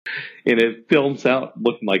 And it films out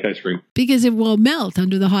looking like ice cream. Because it will melt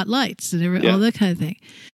under the hot lights and all that kind of thing.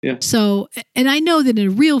 Yeah. So, and I know that in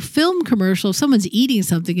a real film commercial, if someone's eating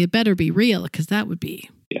something, it better be real, because that would be...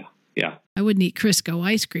 Yeah. I wouldn't eat Crisco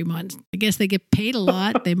ice cream on. I guess they get paid a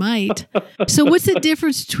lot. They might. So what's the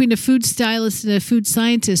difference between a food stylist and a food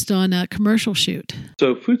scientist on a commercial shoot?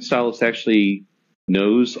 So food stylist actually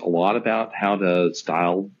knows a lot about how to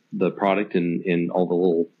style the product and all the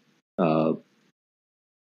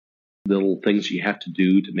little things you have to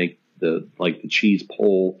do to make the cheese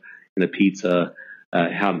pull in a pizza,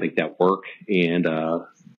 how to make that work, and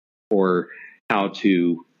or how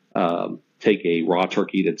to take a raw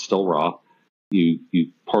turkey that's still raw.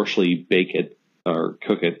 You partially bake it or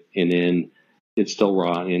cook it, and then it's still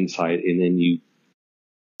raw inside, and then you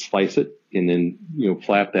slice it, and then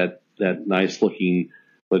flap that nice looking,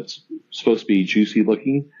 what's supposed to be juicy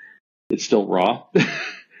looking. It's still raw.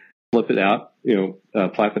 Flip it out,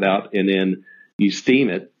 flap it out, and then you steam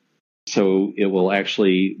it, so it will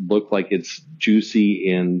actually look like it's juicy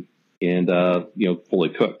and fully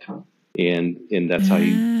cooked. And that's how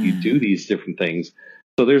you do these different things.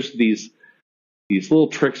 So there's these little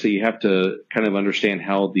tricks that you have to kind of understand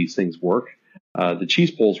how these things work. The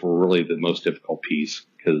cheese pulls were really the most difficult piece,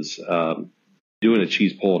 because doing a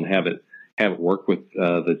cheese pull and have it work with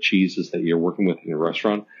the cheeses that you're working with in your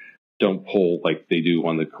restaurant don't pull like they do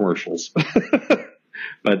on the commercials.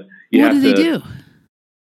 But what do they do?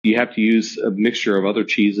 You have to use a mixture of other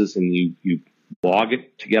cheeses, and you log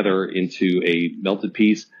it together into a melted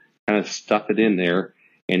piece, kind of stuff it in there,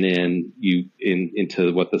 and then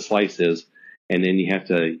into what the slice is, and then you have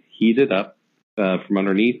to heat it up from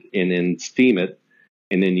underneath, and then steam it,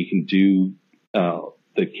 and then you can do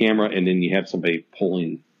the camera, and then you have somebody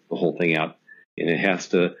pulling the whole thing out, and it has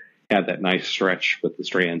to have that nice stretch with the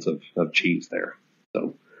strands of cheese there.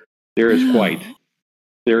 So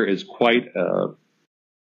it's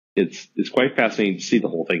quite fascinating to see the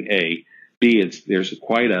whole thing. A, B, there's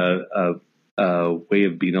quite a way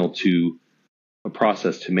of being able to a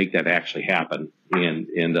process to make that actually happen,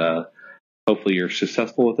 and hopefully you're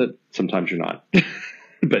successful with it. Sometimes you're not,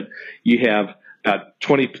 but you have about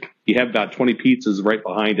 20 pizzas right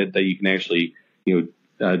behind it that you can actually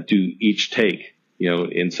do each take,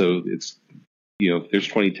 and so it's if there's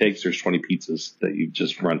 20 takes, there's 20 pizzas that you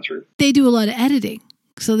just run through. They do a lot of editing,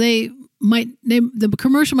 so the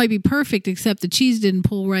commercial might be perfect, except the cheese didn't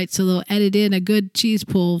pull right, so they'll edit in a good cheese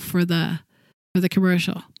pull for the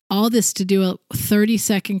commercial. All this to do a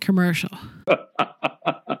 30-second commercial.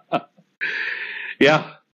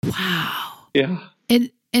 Yeah. Wow. Yeah.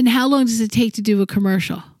 And how long does it take to do a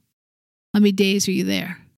commercial? How many days are you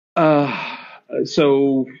there?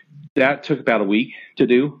 So that took about a week to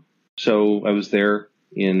do. So I was there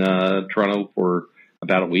in Toronto for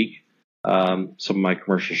about a week. Some of my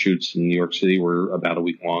commercial shoots in New York City were about a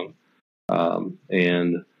week long.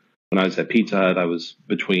 And when I was at Pizza Hut, I was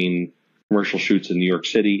between commercial shoots in New York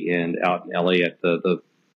City and out in LA at the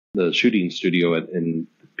shooting studio and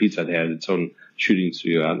Pizza Hut had its own shooting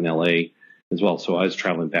studio out in LA as well. So I was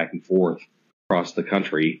traveling back and forth across the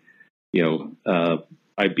country.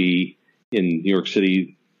 I'd be in New York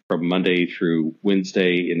City from Monday through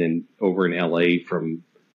Wednesday, and then over in LA from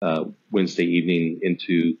Wednesday evening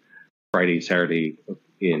into Friday, Saturday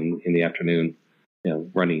in the afternoon,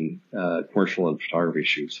 running commercial and photography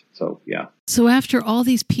shoots. So, yeah. So after all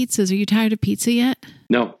these pizzas, are you tired of pizza yet?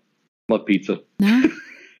 No. Love pizza. No?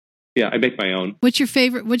 Yeah, I make my own. What's your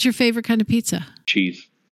favorite kind of pizza? Cheese.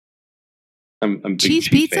 I'm a big cheese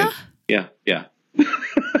pizza? Fan. Yeah.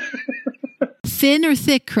 Thin or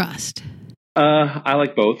thick crust? I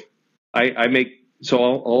like both. I make, so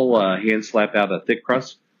I'll hand slap out a thick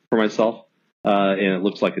crust for myself. And it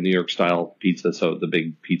looks like a New York style pizza. So the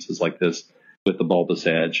big pizzas like this, with the bulbous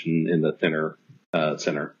edge and the thinner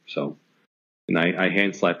center. So, and I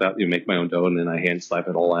hand slap out, make my own dough, and then I hand slap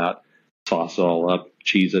it all out, sauce it all up,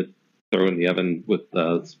 cheese it, throw it in the oven with,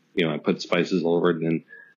 I put spices all over it, and then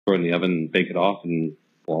throw it in the oven and bake it off, and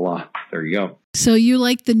voila, there you go. So you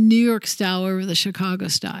like the New York style over the Chicago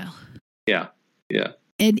style? Yeah.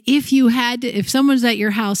 And if someone's at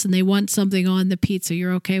your house and they want something on the pizza,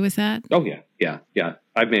 you're okay with that? Oh, yeah.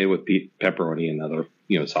 I've made it with pepperoni and other,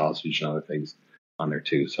 sausage and other things on there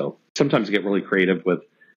too. So sometimes I get really creative with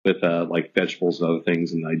like vegetables and other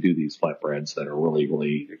things, and I do these flatbreads that are really,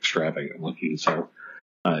 really extravagant looking. So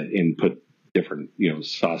and put different,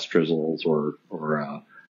 sauce drizzles or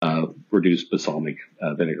reduced balsamic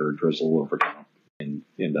vinegar drizzle over top, and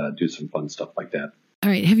do some fun stuff like that. All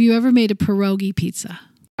right. Have you ever made a pierogi pizza?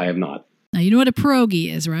 I have not. Now, you know what a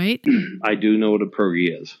pierogi is, right? I do know what a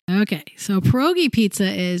pierogi is. Okay. So a pierogi pizza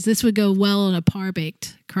this would go well on a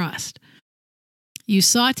par-baked crust. You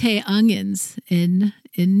saute onions in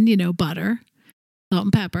butter, salt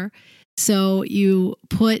and pepper. So you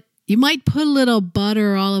might put a little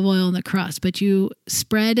butter or olive oil in the crust, but you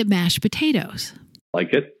spread mashed potatoes.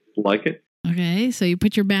 Like it. Okay. So you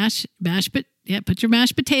put your mashed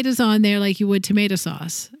potatoes on there like you would tomato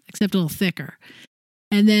sauce, except a little thicker.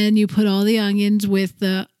 And then you put all the onions with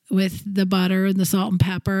the butter and the salt and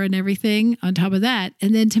pepper and everything on top of that.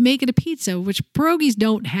 And then to make it a pizza, which pierogies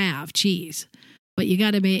don't have cheese, but you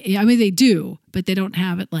got to they do, but they don't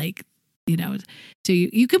have it so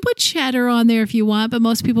you can put cheddar on there if you want, but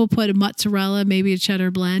most people put a mozzarella, maybe a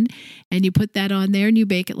cheddar blend, and you put that on there and you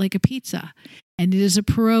bake it like a pizza. And it is a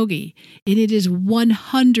pierogi, and it is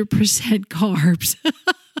 100% carbs.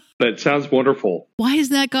 That sounds wonderful. Why has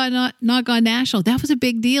that not gone national? That was a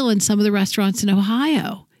big deal in some of the restaurants in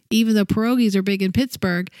Ohio. Even though pierogies are big in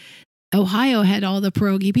Pittsburgh, Ohio had all the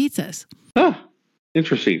pierogi pizzas. Oh,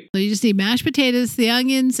 interesting. So you just need mashed potatoes, the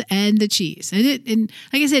onions, and the cheese. And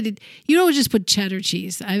like I said, you don't just put cheddar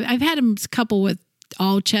cheese. I've had them couple with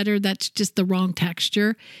all cheddar. That's just the wrong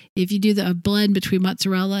texture. If you do a blend between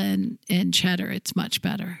mozzarella and cheddar, it's much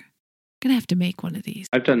better. I'm going to have to make one of these.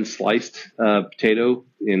 I've done sliced potato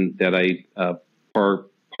that I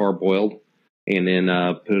parboiled and then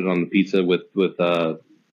put it on the pizza with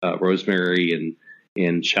rosemary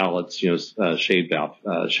and shallots, shaved out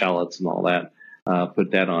shallots and all that.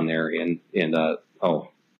 Put that on there and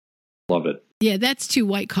love it. Yeah, that's too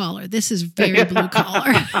white collar. This is very blue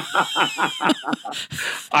collar.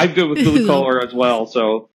 I'm good with blue collar as well.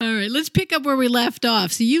 So, all right, let's pick up where we left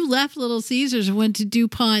off. So you left Little Caesars and went to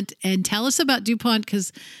DuPont, and tell us about DuPont,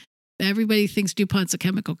 because everybody thinks DuPont's a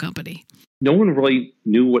chemical company. No one really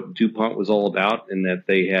knew what DuPont was all about, and that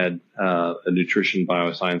they had a nutrition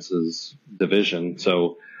biosciences division.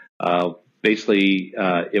 So basically,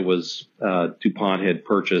 it was DuPont had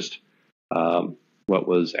purchased what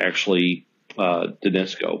was actually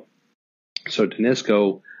Danisco. So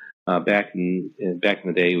Danisco, back in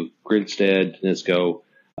the day, Grinstead, Danisco,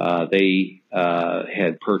 they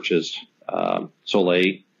had purchased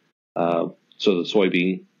Soleil, so the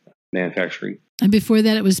soybean manufacturing. And before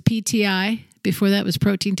that, it was PTI. Before that was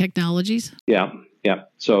Protein Technologies. Yeah.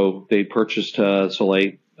 So they purchased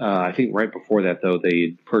Soleil. I think right before that, though,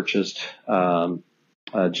 they purchased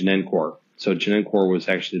Genencor. So Genencor was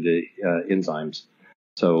actually the enzymes.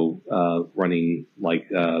 So running like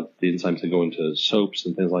the enzymes that go into soaps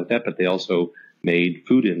and things like that, but they also made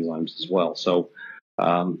food enzymes as well. So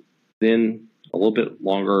then a little bit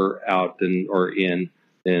longer out then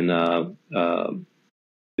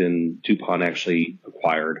DuPont actually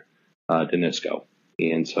acquired Danisco.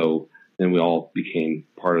 And so then we all became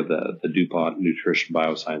part of the DuPont Nutrition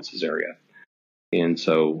Biosciences area. And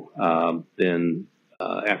so then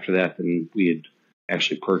after that, then we had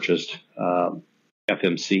actually purchased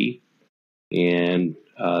FMC, and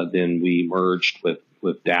then we merged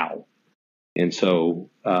with Dow. And so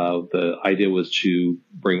the idea was to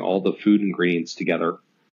bring all the food ingredients together.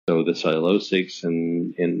 So the cellulosics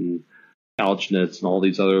and alginates and all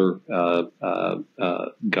these other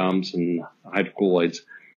gums and hydrocolloids,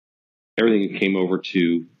 everything came over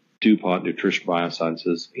to DuPont Nutrition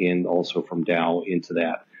Biosciences and also from Dow into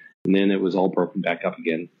that. And then it was all broken back up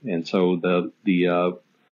again. And so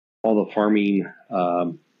all the farming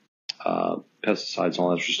pesticides and all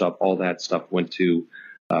that extra stuff, all that stuff went to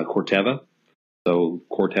Corteva. So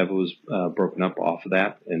Corteva was broken up off of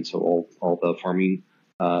that. And so all the farming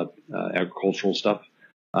agricultural stuff,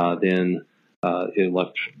 then it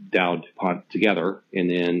left Dow DuPont together. And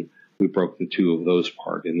then we broke the two of those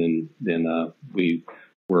apart. And then we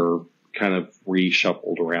were kind of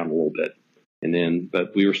reshuffled around a little bit. And then,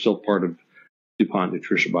 but we were still part of DuPont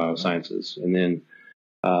Nutrition Biosciences. And then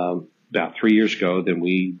about 3 years ago, then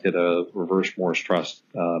we did a reverse Morris Trust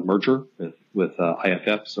merger with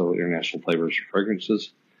IFF, so International Flavors and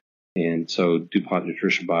Fragrances. And so DuPont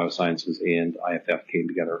Nutrition Biosciences and IFF came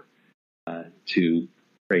together to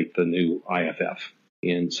create the new IFF.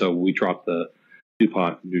 And so we dropped the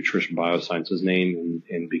DuPont Nutrition Biosciences name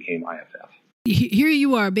and became IFF. Here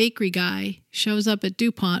you are, a bakery guy, shows up at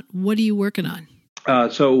DuPont. What are you working on?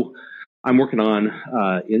 So I'm working on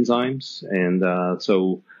enzymes, and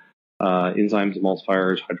enzymes,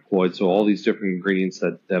 emulsifiers, hydrocolloids, so all these different ingredients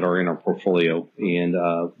that are in our portfolio, and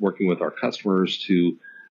working with our customers to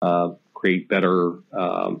create better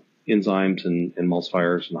enzymes and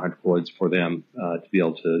emulsifiers and hydrocolloids for them to be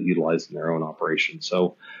able to utilize in their own operation.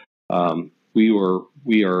 So we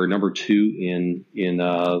are number 2 in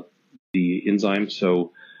the enzymes.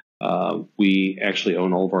 So we actually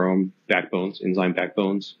own all of our own backbones, enzyme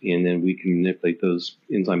backbones, and then we can manipulate those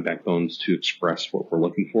enzyme backbones to express what we're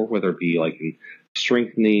looking for, whether it be like in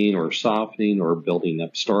strengthening or softening or building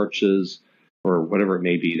up starches or whatever it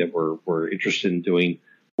may be that we're interested in doing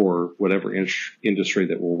for whatever industry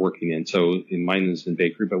that we're working in. So in mine is in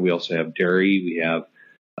bakery, but we also have dairy, we have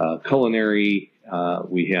culinary,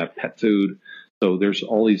 we have pet food. So there's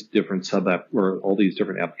all these different all these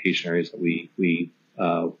different application areas that we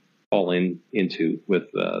fall into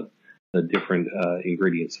with the different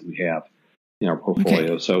ingredients that we have in our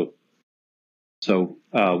portfolio. Okay. So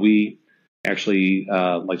we actually,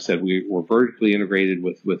 like I said, we're vertically integrated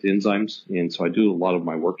with enzymes, and so I do a lot of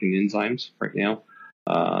my work in enzymes right now.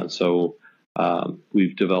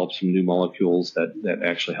 We've developed some new molecules that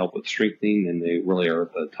actually help with strengthening, and they really are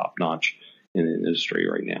the top notch in the industry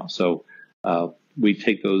right now. So we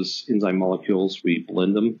take those enzyme molecules, we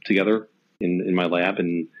blend them together in my lab,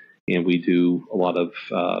 and we do a lot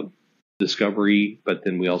of discovery, but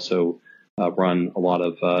then we also run a lot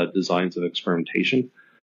of designs of experimentation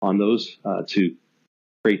on those to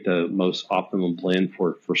create the most optimum blend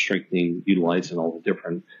for strengthening, utilizing all the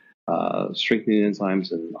different strengthening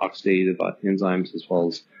enzymes and oxidative enzymes, as well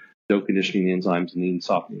as dough conditioning enzymes and even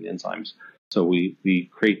softening enzymes. So we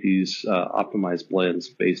create these optimized blends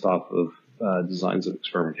based off of designs of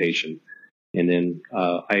experimentation. And then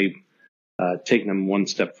I taken them one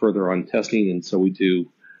step further on testing, and so we do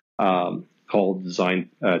called design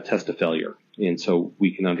test to failure. And so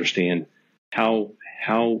we can understand how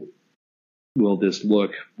will this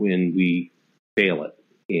look when we fail it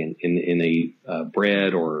in a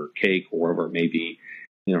bread or cake or whatever it may be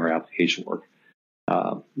in our application work.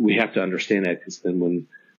 We have to understand that, because then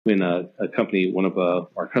when a company, one of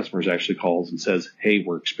our customers actually calls and says, hey,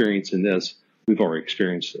 we're experiencing this, we've already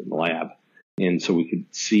experienced it in the lab. And so we could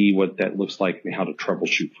see what that looks like and how to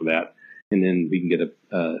troubleshoot for that. And then we can get a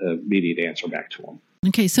immediate answer back to them.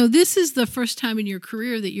 Okay, so this is the first time in your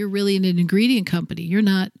career that you're really in an ingredient company. You're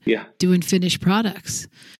not doing finished products.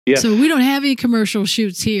 Yeah. So we don't have any commercial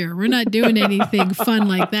shoots here. We're not doing anything fun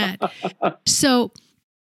like that. So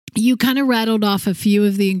you kind of rattled off a few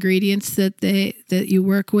of the ingredients that you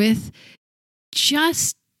work with.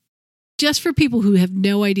 Just for people who have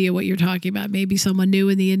no idea what you're talking about, maybe someone new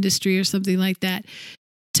in the industry or something like that,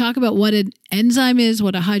 talk about what an enzyme is,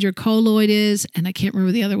 what a hydrocolloid is, and I can't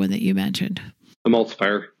remember the other one that you mentioned.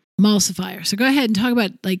 Emulsifier. So go ahead and talk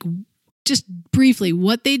about, like, just briefly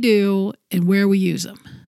what they do and where we use them.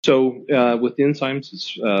 So with enzymes,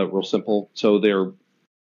 it's real simple. So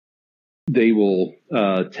they will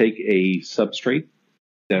take a substrate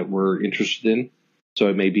that we're interested in. So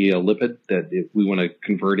it may be a lipid that if we want to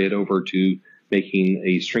convert it over to making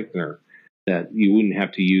a strengthener, that you wouldn't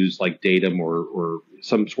have to use like datum or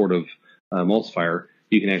some sort of emulsifier.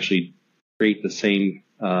 You can actually create the same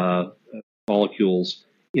molecules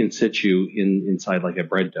in situ inside like a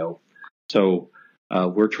bread dough. So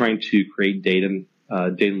we're trying to create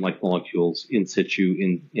datum-like molecules in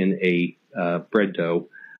situ in a bread dough,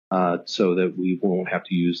 so that we won't have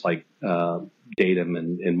to use like datum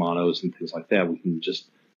and monos and things like that. We can just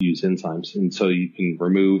use enzymes, and so you can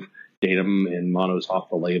remove datum and monos off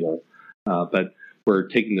the label. But we're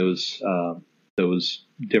taking those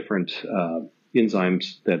different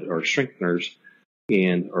enzymes that are strengtheners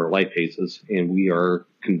or lipases, and we are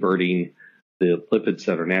converting the lipids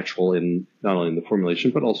that are natural in not only in the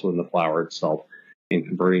formulation but also in the flour itself, and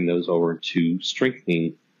converting those over to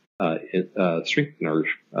strengthening strengthener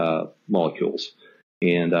molecules.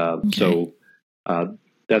 And so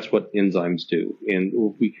that's what enzymes do. And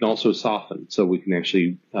we can also soften, so we can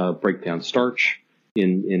actually break down starch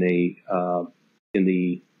in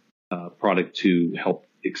the product to help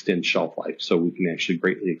extend shelf life. So we can actually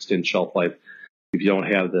greatly extend shelf life. If you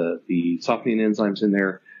don't have the softening enzymes in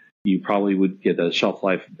there, you probably would get a shelf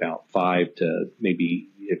life about 5 to maybe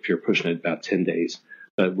if you're pushing it about 10 days.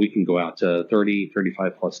 But we can go out to 30,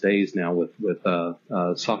 35 plus days now with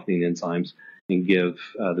softening enzymes and give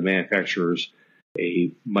the manufacturers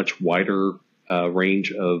a much wider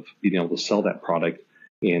range of being able to sell that product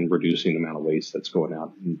and reducing the amount of waste that's going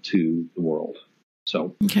out into the world.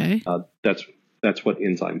 So that's what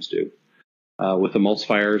enzymes do. With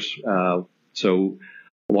emulsifiers, so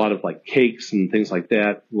a lot of like cakes and things like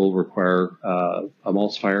that will require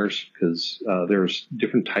emulsifiers because there's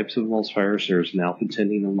different types of emulsifiers. There's an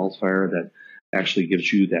alpha-tending emulsifier that actually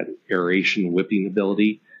gives you that aeration whipping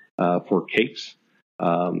ability for cakes.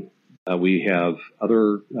 We have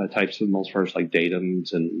other types of emulsifiers like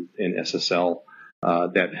datums and SSL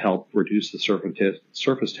that help reduce the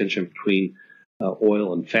surface tension between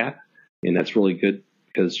oil and fat, and that's really good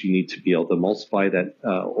because you need to be able to emulsify that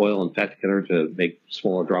oil and fat together to make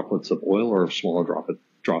smaller droplets of oil or smaller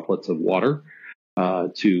droplets of water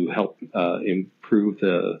to help improve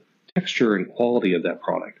the texture and quality of that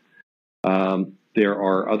product. There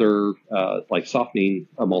are other like softening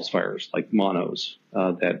emulsifiers like monos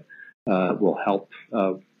that will help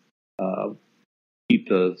keep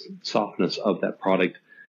the softness of that product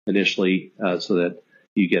initially so that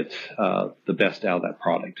you get the best out of that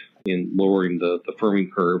product in lowering the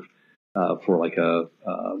firming curve for like a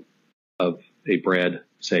bread,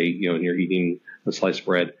 say, and you're eating a slice of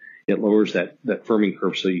bread, it lowers that firming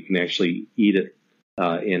curve so you can actually eat it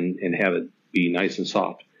and have it be nice and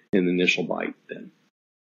soft in the initial bite then.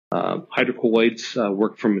 Hydrocolloids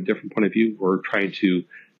work from a different point of view. We're trying to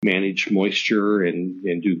manage moisture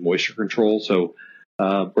and do moisture control. So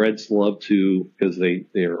breads love to, because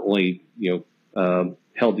they're only,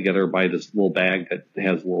 held together by this little bag that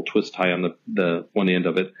has a little twist tie on the one end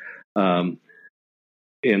of it.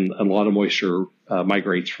 And a lot of moisture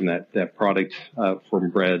migrates from that product from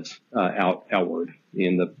breads outward.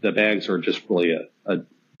 And the bags are just really a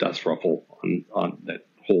dust ruffle on that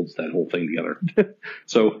holds that whole thing together.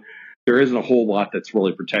 So there isn't a whole lot that's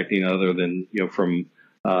really protecting other than, from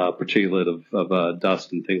particulate of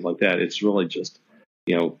dust and things like that. It's really just,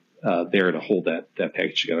 there to hold that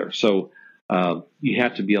package together. So you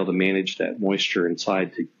have to be able to manage that moisture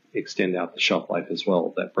inside to extend out the shelf life as well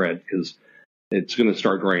of that bread, because it's going to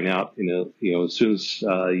start drying out. As soon as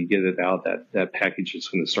you get it out, that package is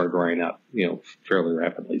going to start drying out, fairly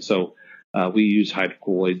rapidly. So we use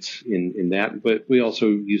hydrocolloids in that, but we also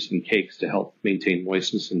use some cakes to help maintain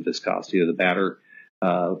moistness and viscosity of the batter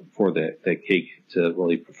for that cake to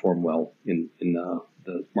really perform well in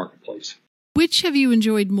the marketplace. Which have you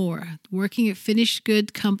enjoyed more? Working at finished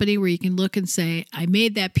good company where you can look and say, I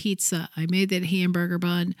made that pizza, I made that hamburger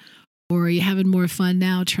bun, or are you having more fun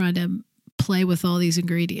now trying to play with all these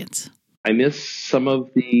ingredients? I miss some of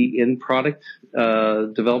the end product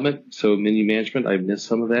development, so menu management. I miss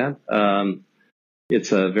some of that.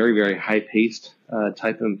 It's a very, very high-paced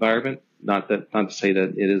type of environment. Not to say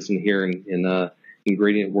that it isn't here in the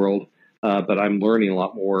ingredient world, but I'm learning a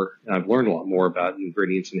lot more. I've learned a lot more about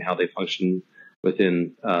ingredients and how they function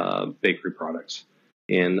within bakery products,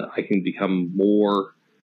 and I can become more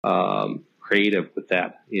creative with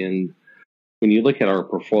that. And when you look at our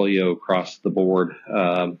portfolio across the board,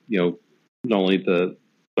 not only the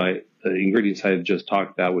ingredients I've just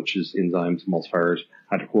talked about, which is enzymes, emulsifiers,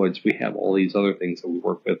 hydrocolloids, we have all these other things that we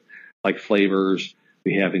work with, like flavors.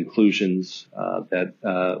 We have inclusions that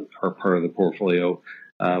are part of the portfolio,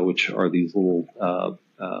 which are these little,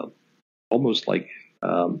 almost like,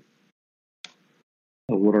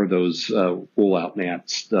 what are those roll-out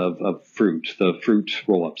mats of fruit, the fruit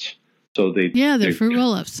roll-ups. So they're fruit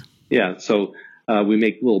roll-ups. Yeah, so we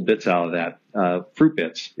make little bits out of that, fruit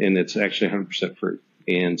bits, and it's actually 100% fruit.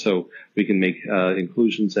 And so we can make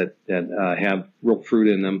inclusions that have real fruit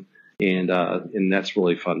in them, and that's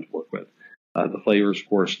really fun to work with. The flavors, of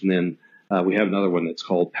course, and then we have another one that's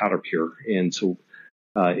called Powder Pure. And so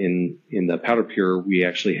in the Powder Pure, we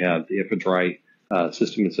actually have the IFF dry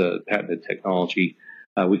system. It's a patented technology.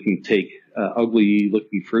 We can take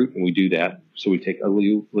ugly-looking fruit, and we do that. So we take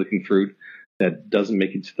ugly-looking fruit that doesn't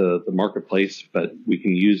make it to the marketplace, but we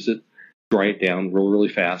can use it, dry it down really, really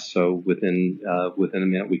fast. So within a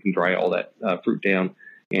minute, we can dry all that fruit down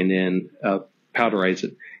and then powderize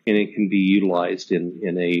it, and it can be utilized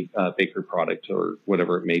in a bakery product or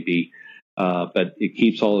whatever it may be. But it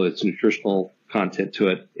keeps all of its nutritional content to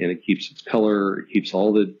it, and it keeps its color. It keeps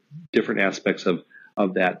all the different aspects of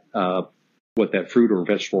that, what that fruit or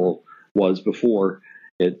vegetable was before.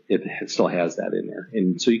 It still has that in there.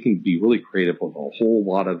 And so you can be really creative with a whole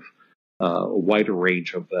lot of a wider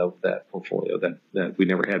range of that portfolio that we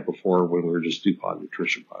never had before when we were just DuPont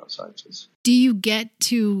Nutrition Biosciences. Do you get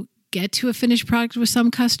to a finished product with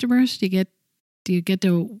some customers? Do you get Do you get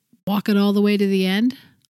to walk it all the way to the end?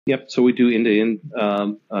 Yep. So we do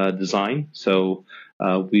end-to-end design. So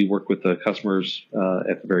we work with the customers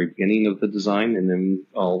at the very beginning of the design and then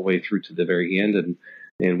all the way through to the very end.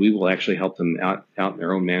 And we will actually help them out in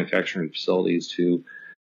their own manufacturing facilities to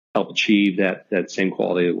help achieve that same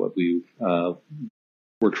quality of what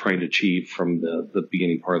we're trying to achieve from the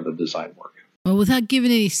beginning part of the design work. Well, without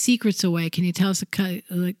giving any secrets away, can you tell us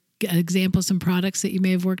an example of some products that you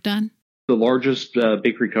may have worked on? The largest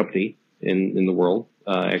bakery company in the world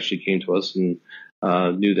actually came to us and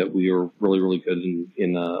knew that we were really, really good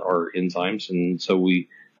in our enzymes. And so we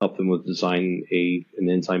helped them with design an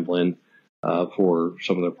enzyme blend for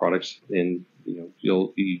some of their products. And,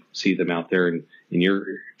 you see them out there in your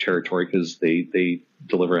territory because they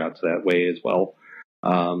deliver out to that way as well.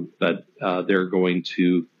 But they're going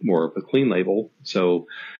to more of a clean label. So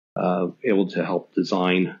able to help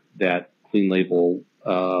design that clean label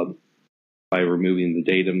by removing the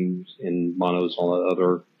datums and monos, all that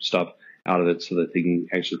other stuff out of it so that they can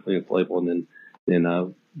actually clean up the label and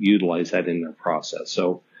then utilize that in their process.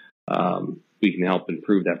 So we can help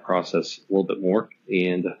improve that process a little bit more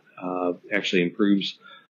and actually improves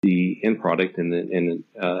the end product and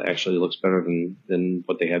actually looks better than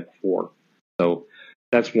what they had before. So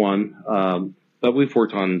that's one. But we've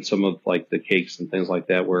worked on some of like the cakes and things like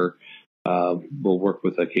that where we'll work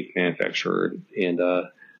with a cake manufacturer and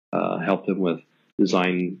help them with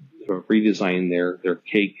redesign their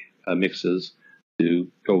cake mixes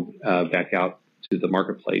to go back out to the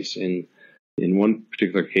marketplace. And in one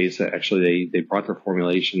particular case, actually they brought their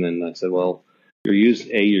formulation and I said, well, you're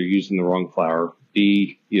using the wrong flour.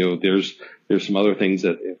 B, there's some other things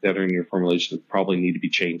that are in your formulation that probably need to be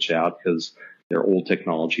changed out because they're old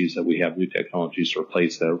technologies that we have new technologies to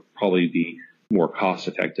replace that will probably be more cost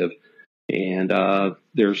effective. And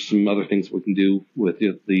there's some other things we can do with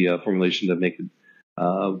the formulation to make it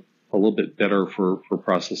a little bit better for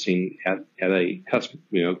processing at a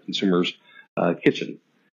consumer's kitchen.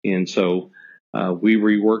 And so we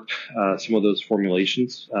reworked some of those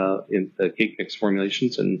formulations in the cake mix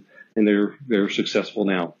formulations, and they're successful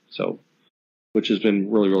now. So, which has been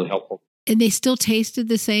really, really helpful. And they still tasted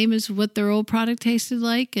the same as what their old product tasted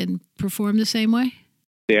like and performed the same way?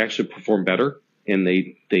 They actually performed better and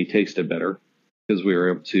they tasted better because we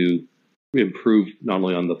were able to improve not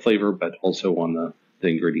only on the flavor, but also on the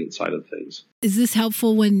ingredient side of things. Is this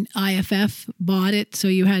helpful when IFF bought it so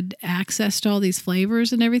you had access to all these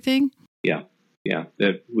flavors and everything? Yeah,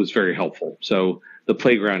 that was very helpful. So the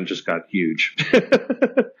playground just got huge.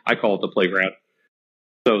 I call it the playground.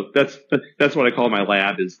 So that's what I call my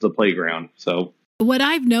lab is the playground. So what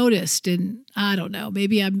I've noticed, and I don't know,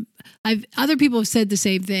 maybe other people have said the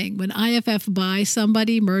same thing. When IFF buys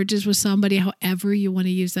somebody, merges with somebody, however you want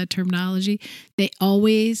to use that terminology, they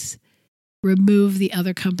always remove the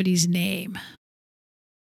other company's name.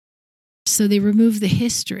 So they remove the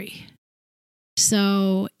history.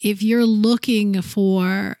 So if you're looking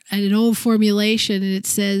for an old formulation and it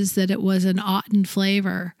says that it was an Otten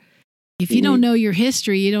flavor, if you don't know your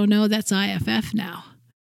history, you don't know that's IFF now.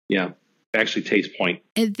 Yeah, actually Taste Point.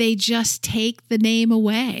 And they just take the name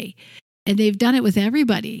away. And they've done it with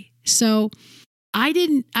everybody. So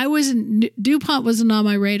DuPont wasn't on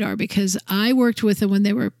my radar because I worked with them when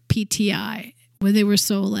they were PTI, when they were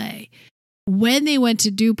Soleil. When they went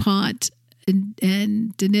to DuPont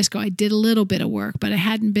and Danisco, I did a little bit of work, but I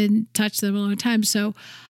hadn't been touched them in a long time. So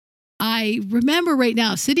I remember right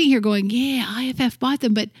now sitting here going, yeah, IFF bought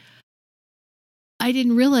them, but I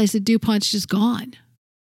didn't realize that DuPont's just gone.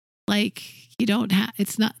 Like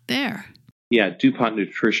it's not there. Yeah, DuPont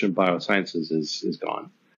Nutrition Biosciences is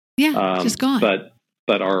gone. Yeah, just gone.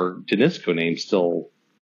 But our Danisco name still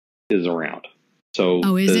is around.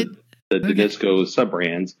 So is it? The Danisco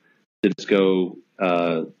sub-brands, Danisco,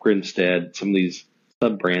 Grinstead, some of these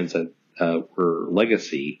sub-brands that were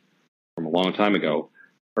legacy from a long time ago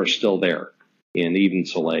are still there, and even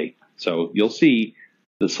Soleil. So you'll see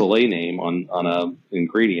the Soleil name on an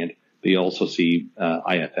ingredient, but you also see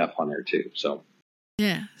IFF on there too. So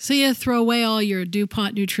yeah, so you throw away all your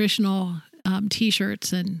DuPont nutritional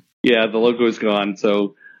T-shirts and yeah, the logo is gone.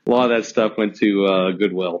 So a lot of that stuff went to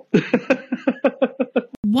Goodwill.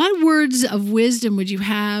 What words of wisdom would you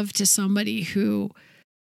have to somebody who,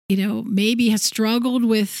 maybe has struggled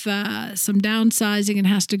with some downsizing and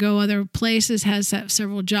has to go other places, has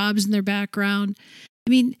several jobs in their background?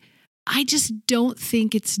 I mean, I just don't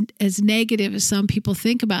think it's as negative as some people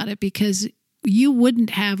think about it because you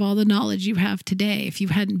wouldn't have all the knowledge you have today if you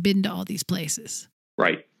hadn't been to all these places.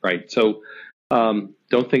 Right. So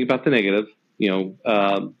don't think about the negative.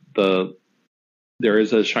 There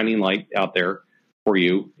is a shining light out there. for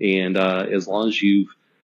you. And as long as you've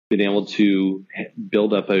been able to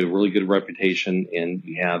build up a really good reputation and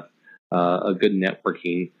you have a good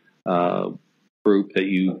networking group that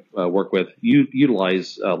you work with, you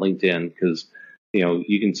utilize LinkedIn, because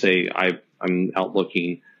you can say I'm out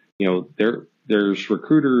looking. There's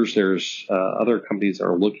recruiters, there's other companies that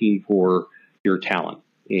are looking for your talent,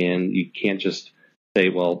 and you can't just say,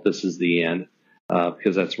 well, this is the end,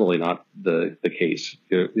 because that's really not the case.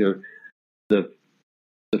 The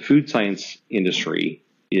food science industry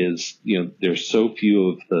is, there's so few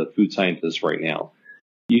of the food scientists right now.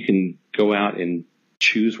 You can go out and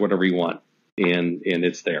choose whatever you want, and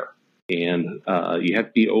it's there. And you have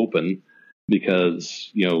to be open, because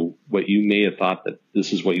what you may have thought that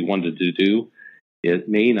this is what you wanted to do, it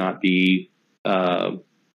may not be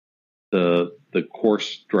the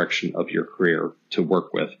course direction of your career to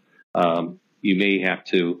work with. You may have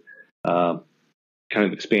to kind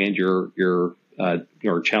of expand your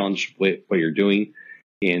challenge what you're doing,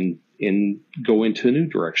 and go into a new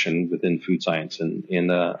direction within food science.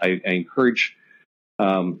 And I encourage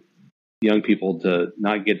young people to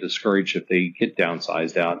not get discouraged if they get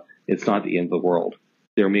downsized out. It's not the end of the world.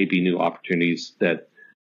 There may be new opportunities that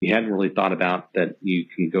you hadn't really thought about that you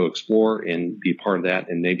can go explore and be part of that,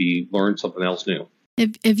 and maybe learn something else new.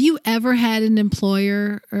 Have you ever had an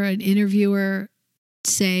employer or an interviewer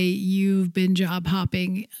say you've been job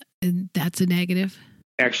hopping and that's a negative?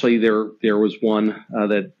 Actually, there was one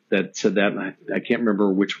that said that, and I can't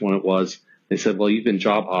remember which one it was. They said, well, you've been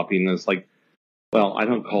job hopping. And it's like, well, I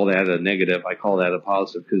don't call that a negative. I call that a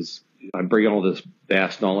positive, because I bring all this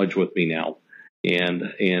vast knowledge with me now.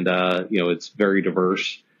 And it's very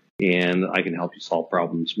diverse, and I can help you solve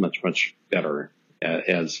problems much, much better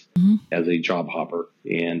as a job hopper.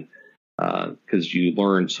 And because you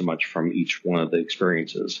learn so much from each one of the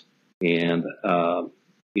experiences. And,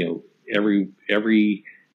 every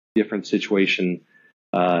different situation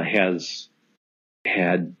has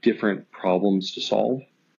had different problems to solve,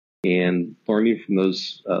 and learning from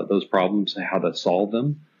those problems and how to solve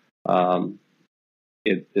them,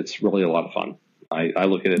 it's really a lot of fun. I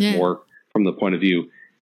look at it more from the point of view,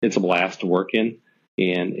 it's a blast to work in,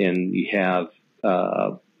 and you have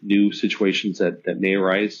new situations that may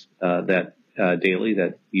arise daily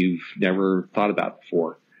that you've never thought about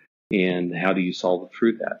before, and how do you solve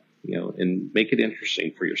through that? And make it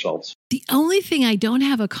interesting for yourselves. The only thing I don't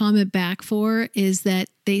have a comment back for is that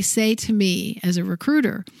they say to me as a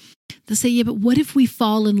recruiter, they'll say, yeah, but what if we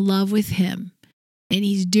fall in love with him and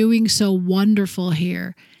he's doing so wonderful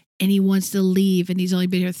here and he wants to leave and he's only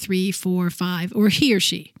been here 3, 4, 5, or he or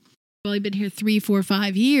she only been here 3, 4,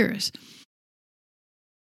 5 years.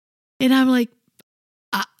 And I'm like,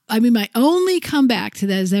 I mean, my only comeback to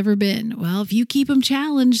that has ever been, well, if you keep them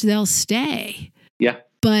challenged, they'll stay. Yeah.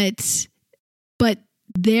 But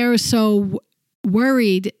they're so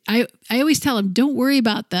worried. I always tell them, don't worry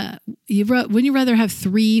about that. Wouldn't you rather have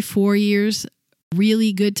 3, 4 years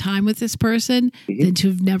really good time with this person than to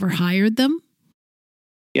have never hired them?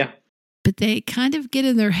 Yeah. But they kind of get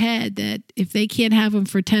in their head that if they can't have them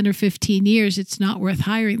for 10 or 15 years, it's not worth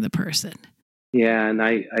hiring the person. Yeah, and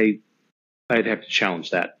I'd have to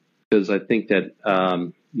challenge that, because I think that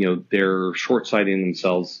they're short-sighting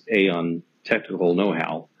themselves on technical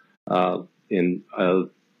know-how, and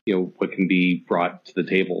what can be brought to the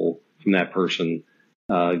table from that person,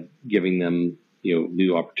 giving them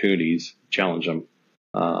new opportunities, challenge them.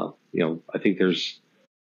 I think there's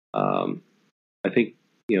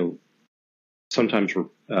sometimes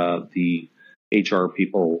the HR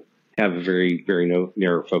people have a very, very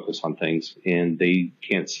narrow focus on things, and they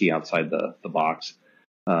can't see outside the box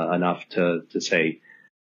enough to say,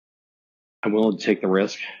 I'm willing to take the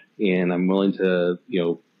risk, and I'm willing to,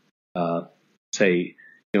 say,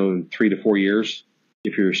 in 3 to 4 years,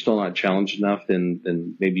 if you're still not challenged enough,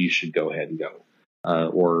 then maybe you should go ahead and go,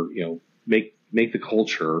 or make the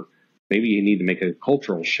culture. Maybe you need to make a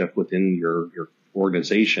cultural shift within your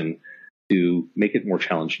organization to make it more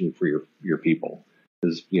challenging for your people.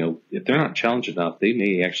 Because if they're not challenged enough, they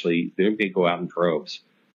may go out in droves,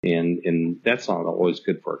 and that's not always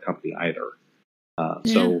good for a company either.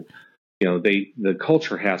 So the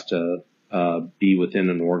culture has to be within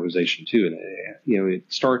an organization too, and it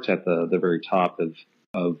starts at the very top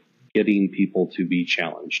of getting people to be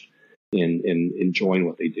challenged and enjoying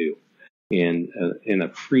what they do. And in a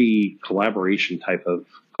free collaboration type of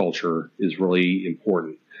culture is really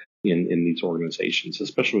important in these organizations,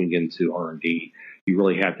 especially when you get into R&D. You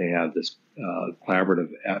really have to have this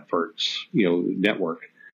collaborative efforts, network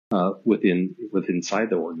inside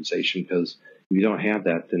the organization, because if you don't have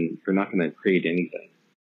that, then you're not going to create anything.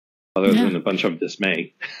 other than a bunch of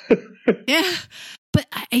dismay. Yeah. But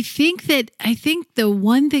I think the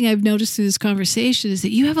one thing I've noticed through this conversation is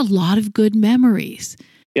that you have a lot of good memories.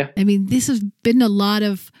 Yeah. I mean, this has been a lot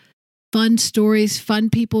of fun stories, fun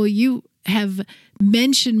people. You have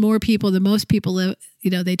mentioned more people than most people.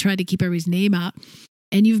 They try to keep everybody's name out.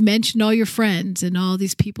 And you've mentioned all your friends and all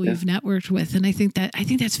these people you've networked with. And I think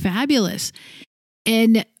that's fabulous.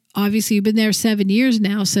 And obviously you've been there 7 years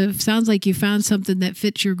now. So it sounds like you found something that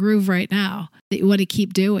fits your groove right now that you want to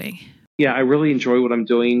keep doing. Yeah, I really enjoy what I'm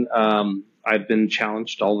doing. I've been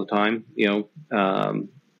challenged all the time,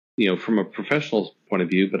 from a professional point of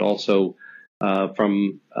view, but also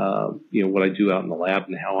from what I do out in the lab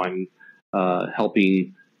and how I'm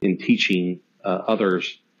helping and teaching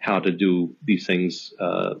others how to do these things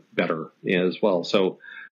better as well. So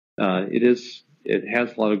it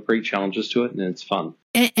has a lot of great challenges to it, and it's fun.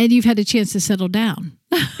 And you've had a chance to settle down.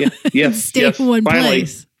 Yeah, yes, stay in one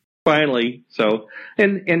place. Finally. So,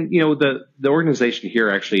 and the organization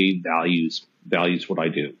here actually values what I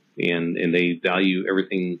do, and they value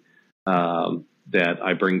everything that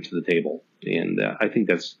I bring to the table. And I think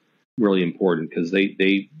that's really important because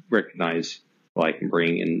they recognize what I can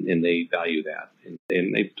bring, and they value that.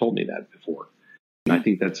 And they've told me that before. And I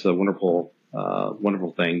think that's a wonderful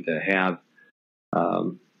thing to have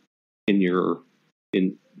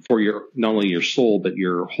for your not only your soul but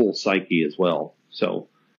your whole psyche as well. So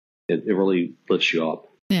it really lifts you up.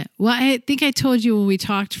 Yeah. Well, I think I told you when we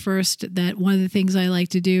talked first that one of the things I like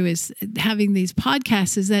to do is having these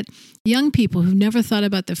podcasts is that young people who've never thought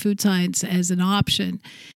about the food science as an option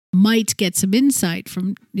might get some insight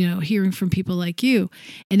from, hearing from people like you.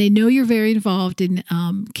 And I know you're very involved in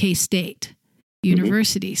K-State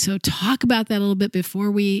University. So talk about that a little bit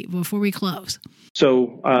before we close.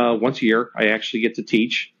 So once a year, I actually get to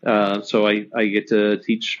teach. So I get to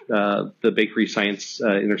teach the bakery science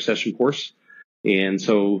intercession course. And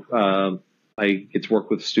so I get to work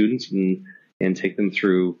with students and take them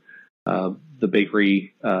through the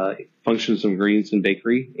bakery functions of ingredients in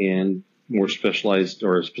bakery, and more specialized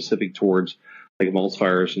or specific towards like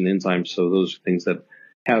emulsifiers and enzymes. So those are things that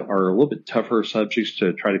are a little bit tougher subjects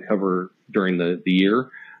to try to cover during the year.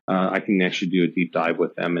 I can actually do a deep dive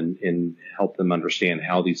with them and help them understand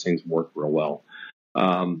how these things work real well.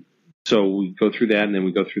 So we go through that, and then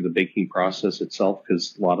we go through the baking process itself,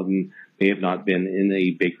 because a lot of them may have not been in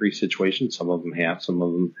a bakery situation. Some of them have. Some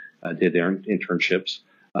of them did their internships,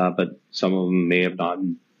 but some of them may have not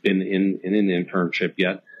been in an internship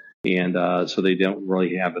yet. And so they don't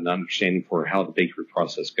really have an understanding for how the bakery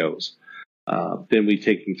process goes. Then we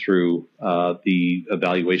take them through the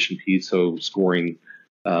evaluation piece, so scoring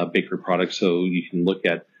bakery products, so you can look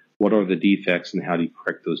at what are the defects and how do you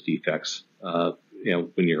correct those defects,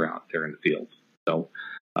 when you're out there in the field. So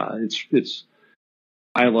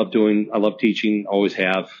I love teaching, always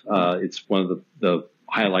have. It's one of the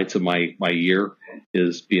highlights of my year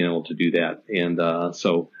is being able to do that. And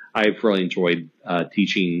so I've really enjoyed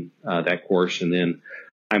teaching that course. And then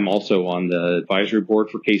I'm also on the advisory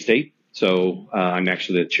board for K-State. So I'm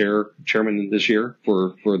actually the chairman this year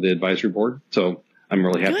for the advisory board. So I'm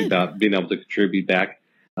really happy about being able to contribute back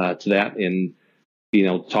to that, and being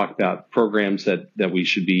able to talk about programs that we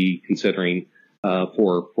should be considering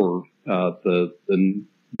for the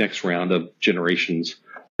next round of generations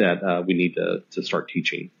that we need to start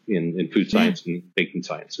teaching in food science and baking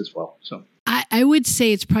science as well. So I would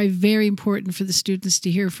say it's probably very important for the students to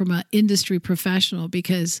hear from an industry professional,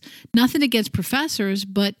 because nothing against professors,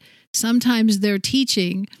 but sometimes they're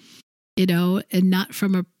teaching, and not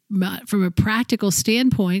from a practical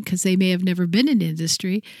standpoint, because they may have never been in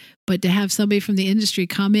industry, but to have somebody from the industry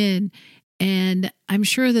come in, and I'm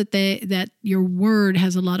sure that your word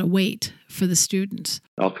has a lot of weight for the students.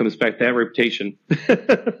 It all comes back to that reputation.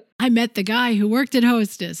 I met the guy who worked at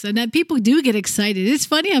Hostess, and that people do get excited. It's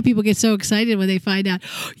funny how people get so excited when they find out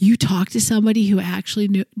you talked to somebody who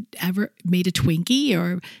actually ever made a Twinkie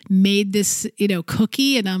or made this,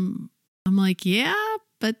 cookie. And I'm like, yeah,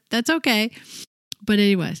 but that's okay. But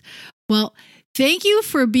anyways, well, thank you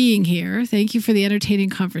for being here. Thank you for the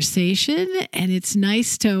entertaining conversation. And it's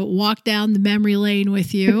nice to walk down the memory lane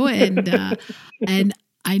with you. And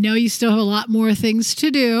I know you still have a lot more things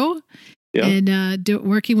to do. Yeah. And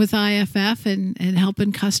working with IFF and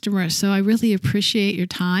helping customers. So I really appreciate your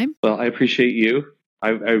time. Well, I appreciate you.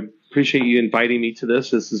 I appreciate you inviting me to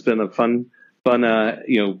this. This has been a fun,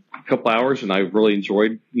 couple hours, and I've really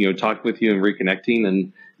enjoyed, talking with you and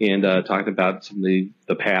reconnecting and talking about some of the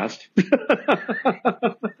past.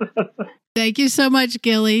 Thank you so much,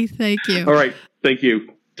 Guilley. Thank you. All right. Thank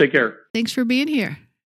you. Take care. Thanks for being here.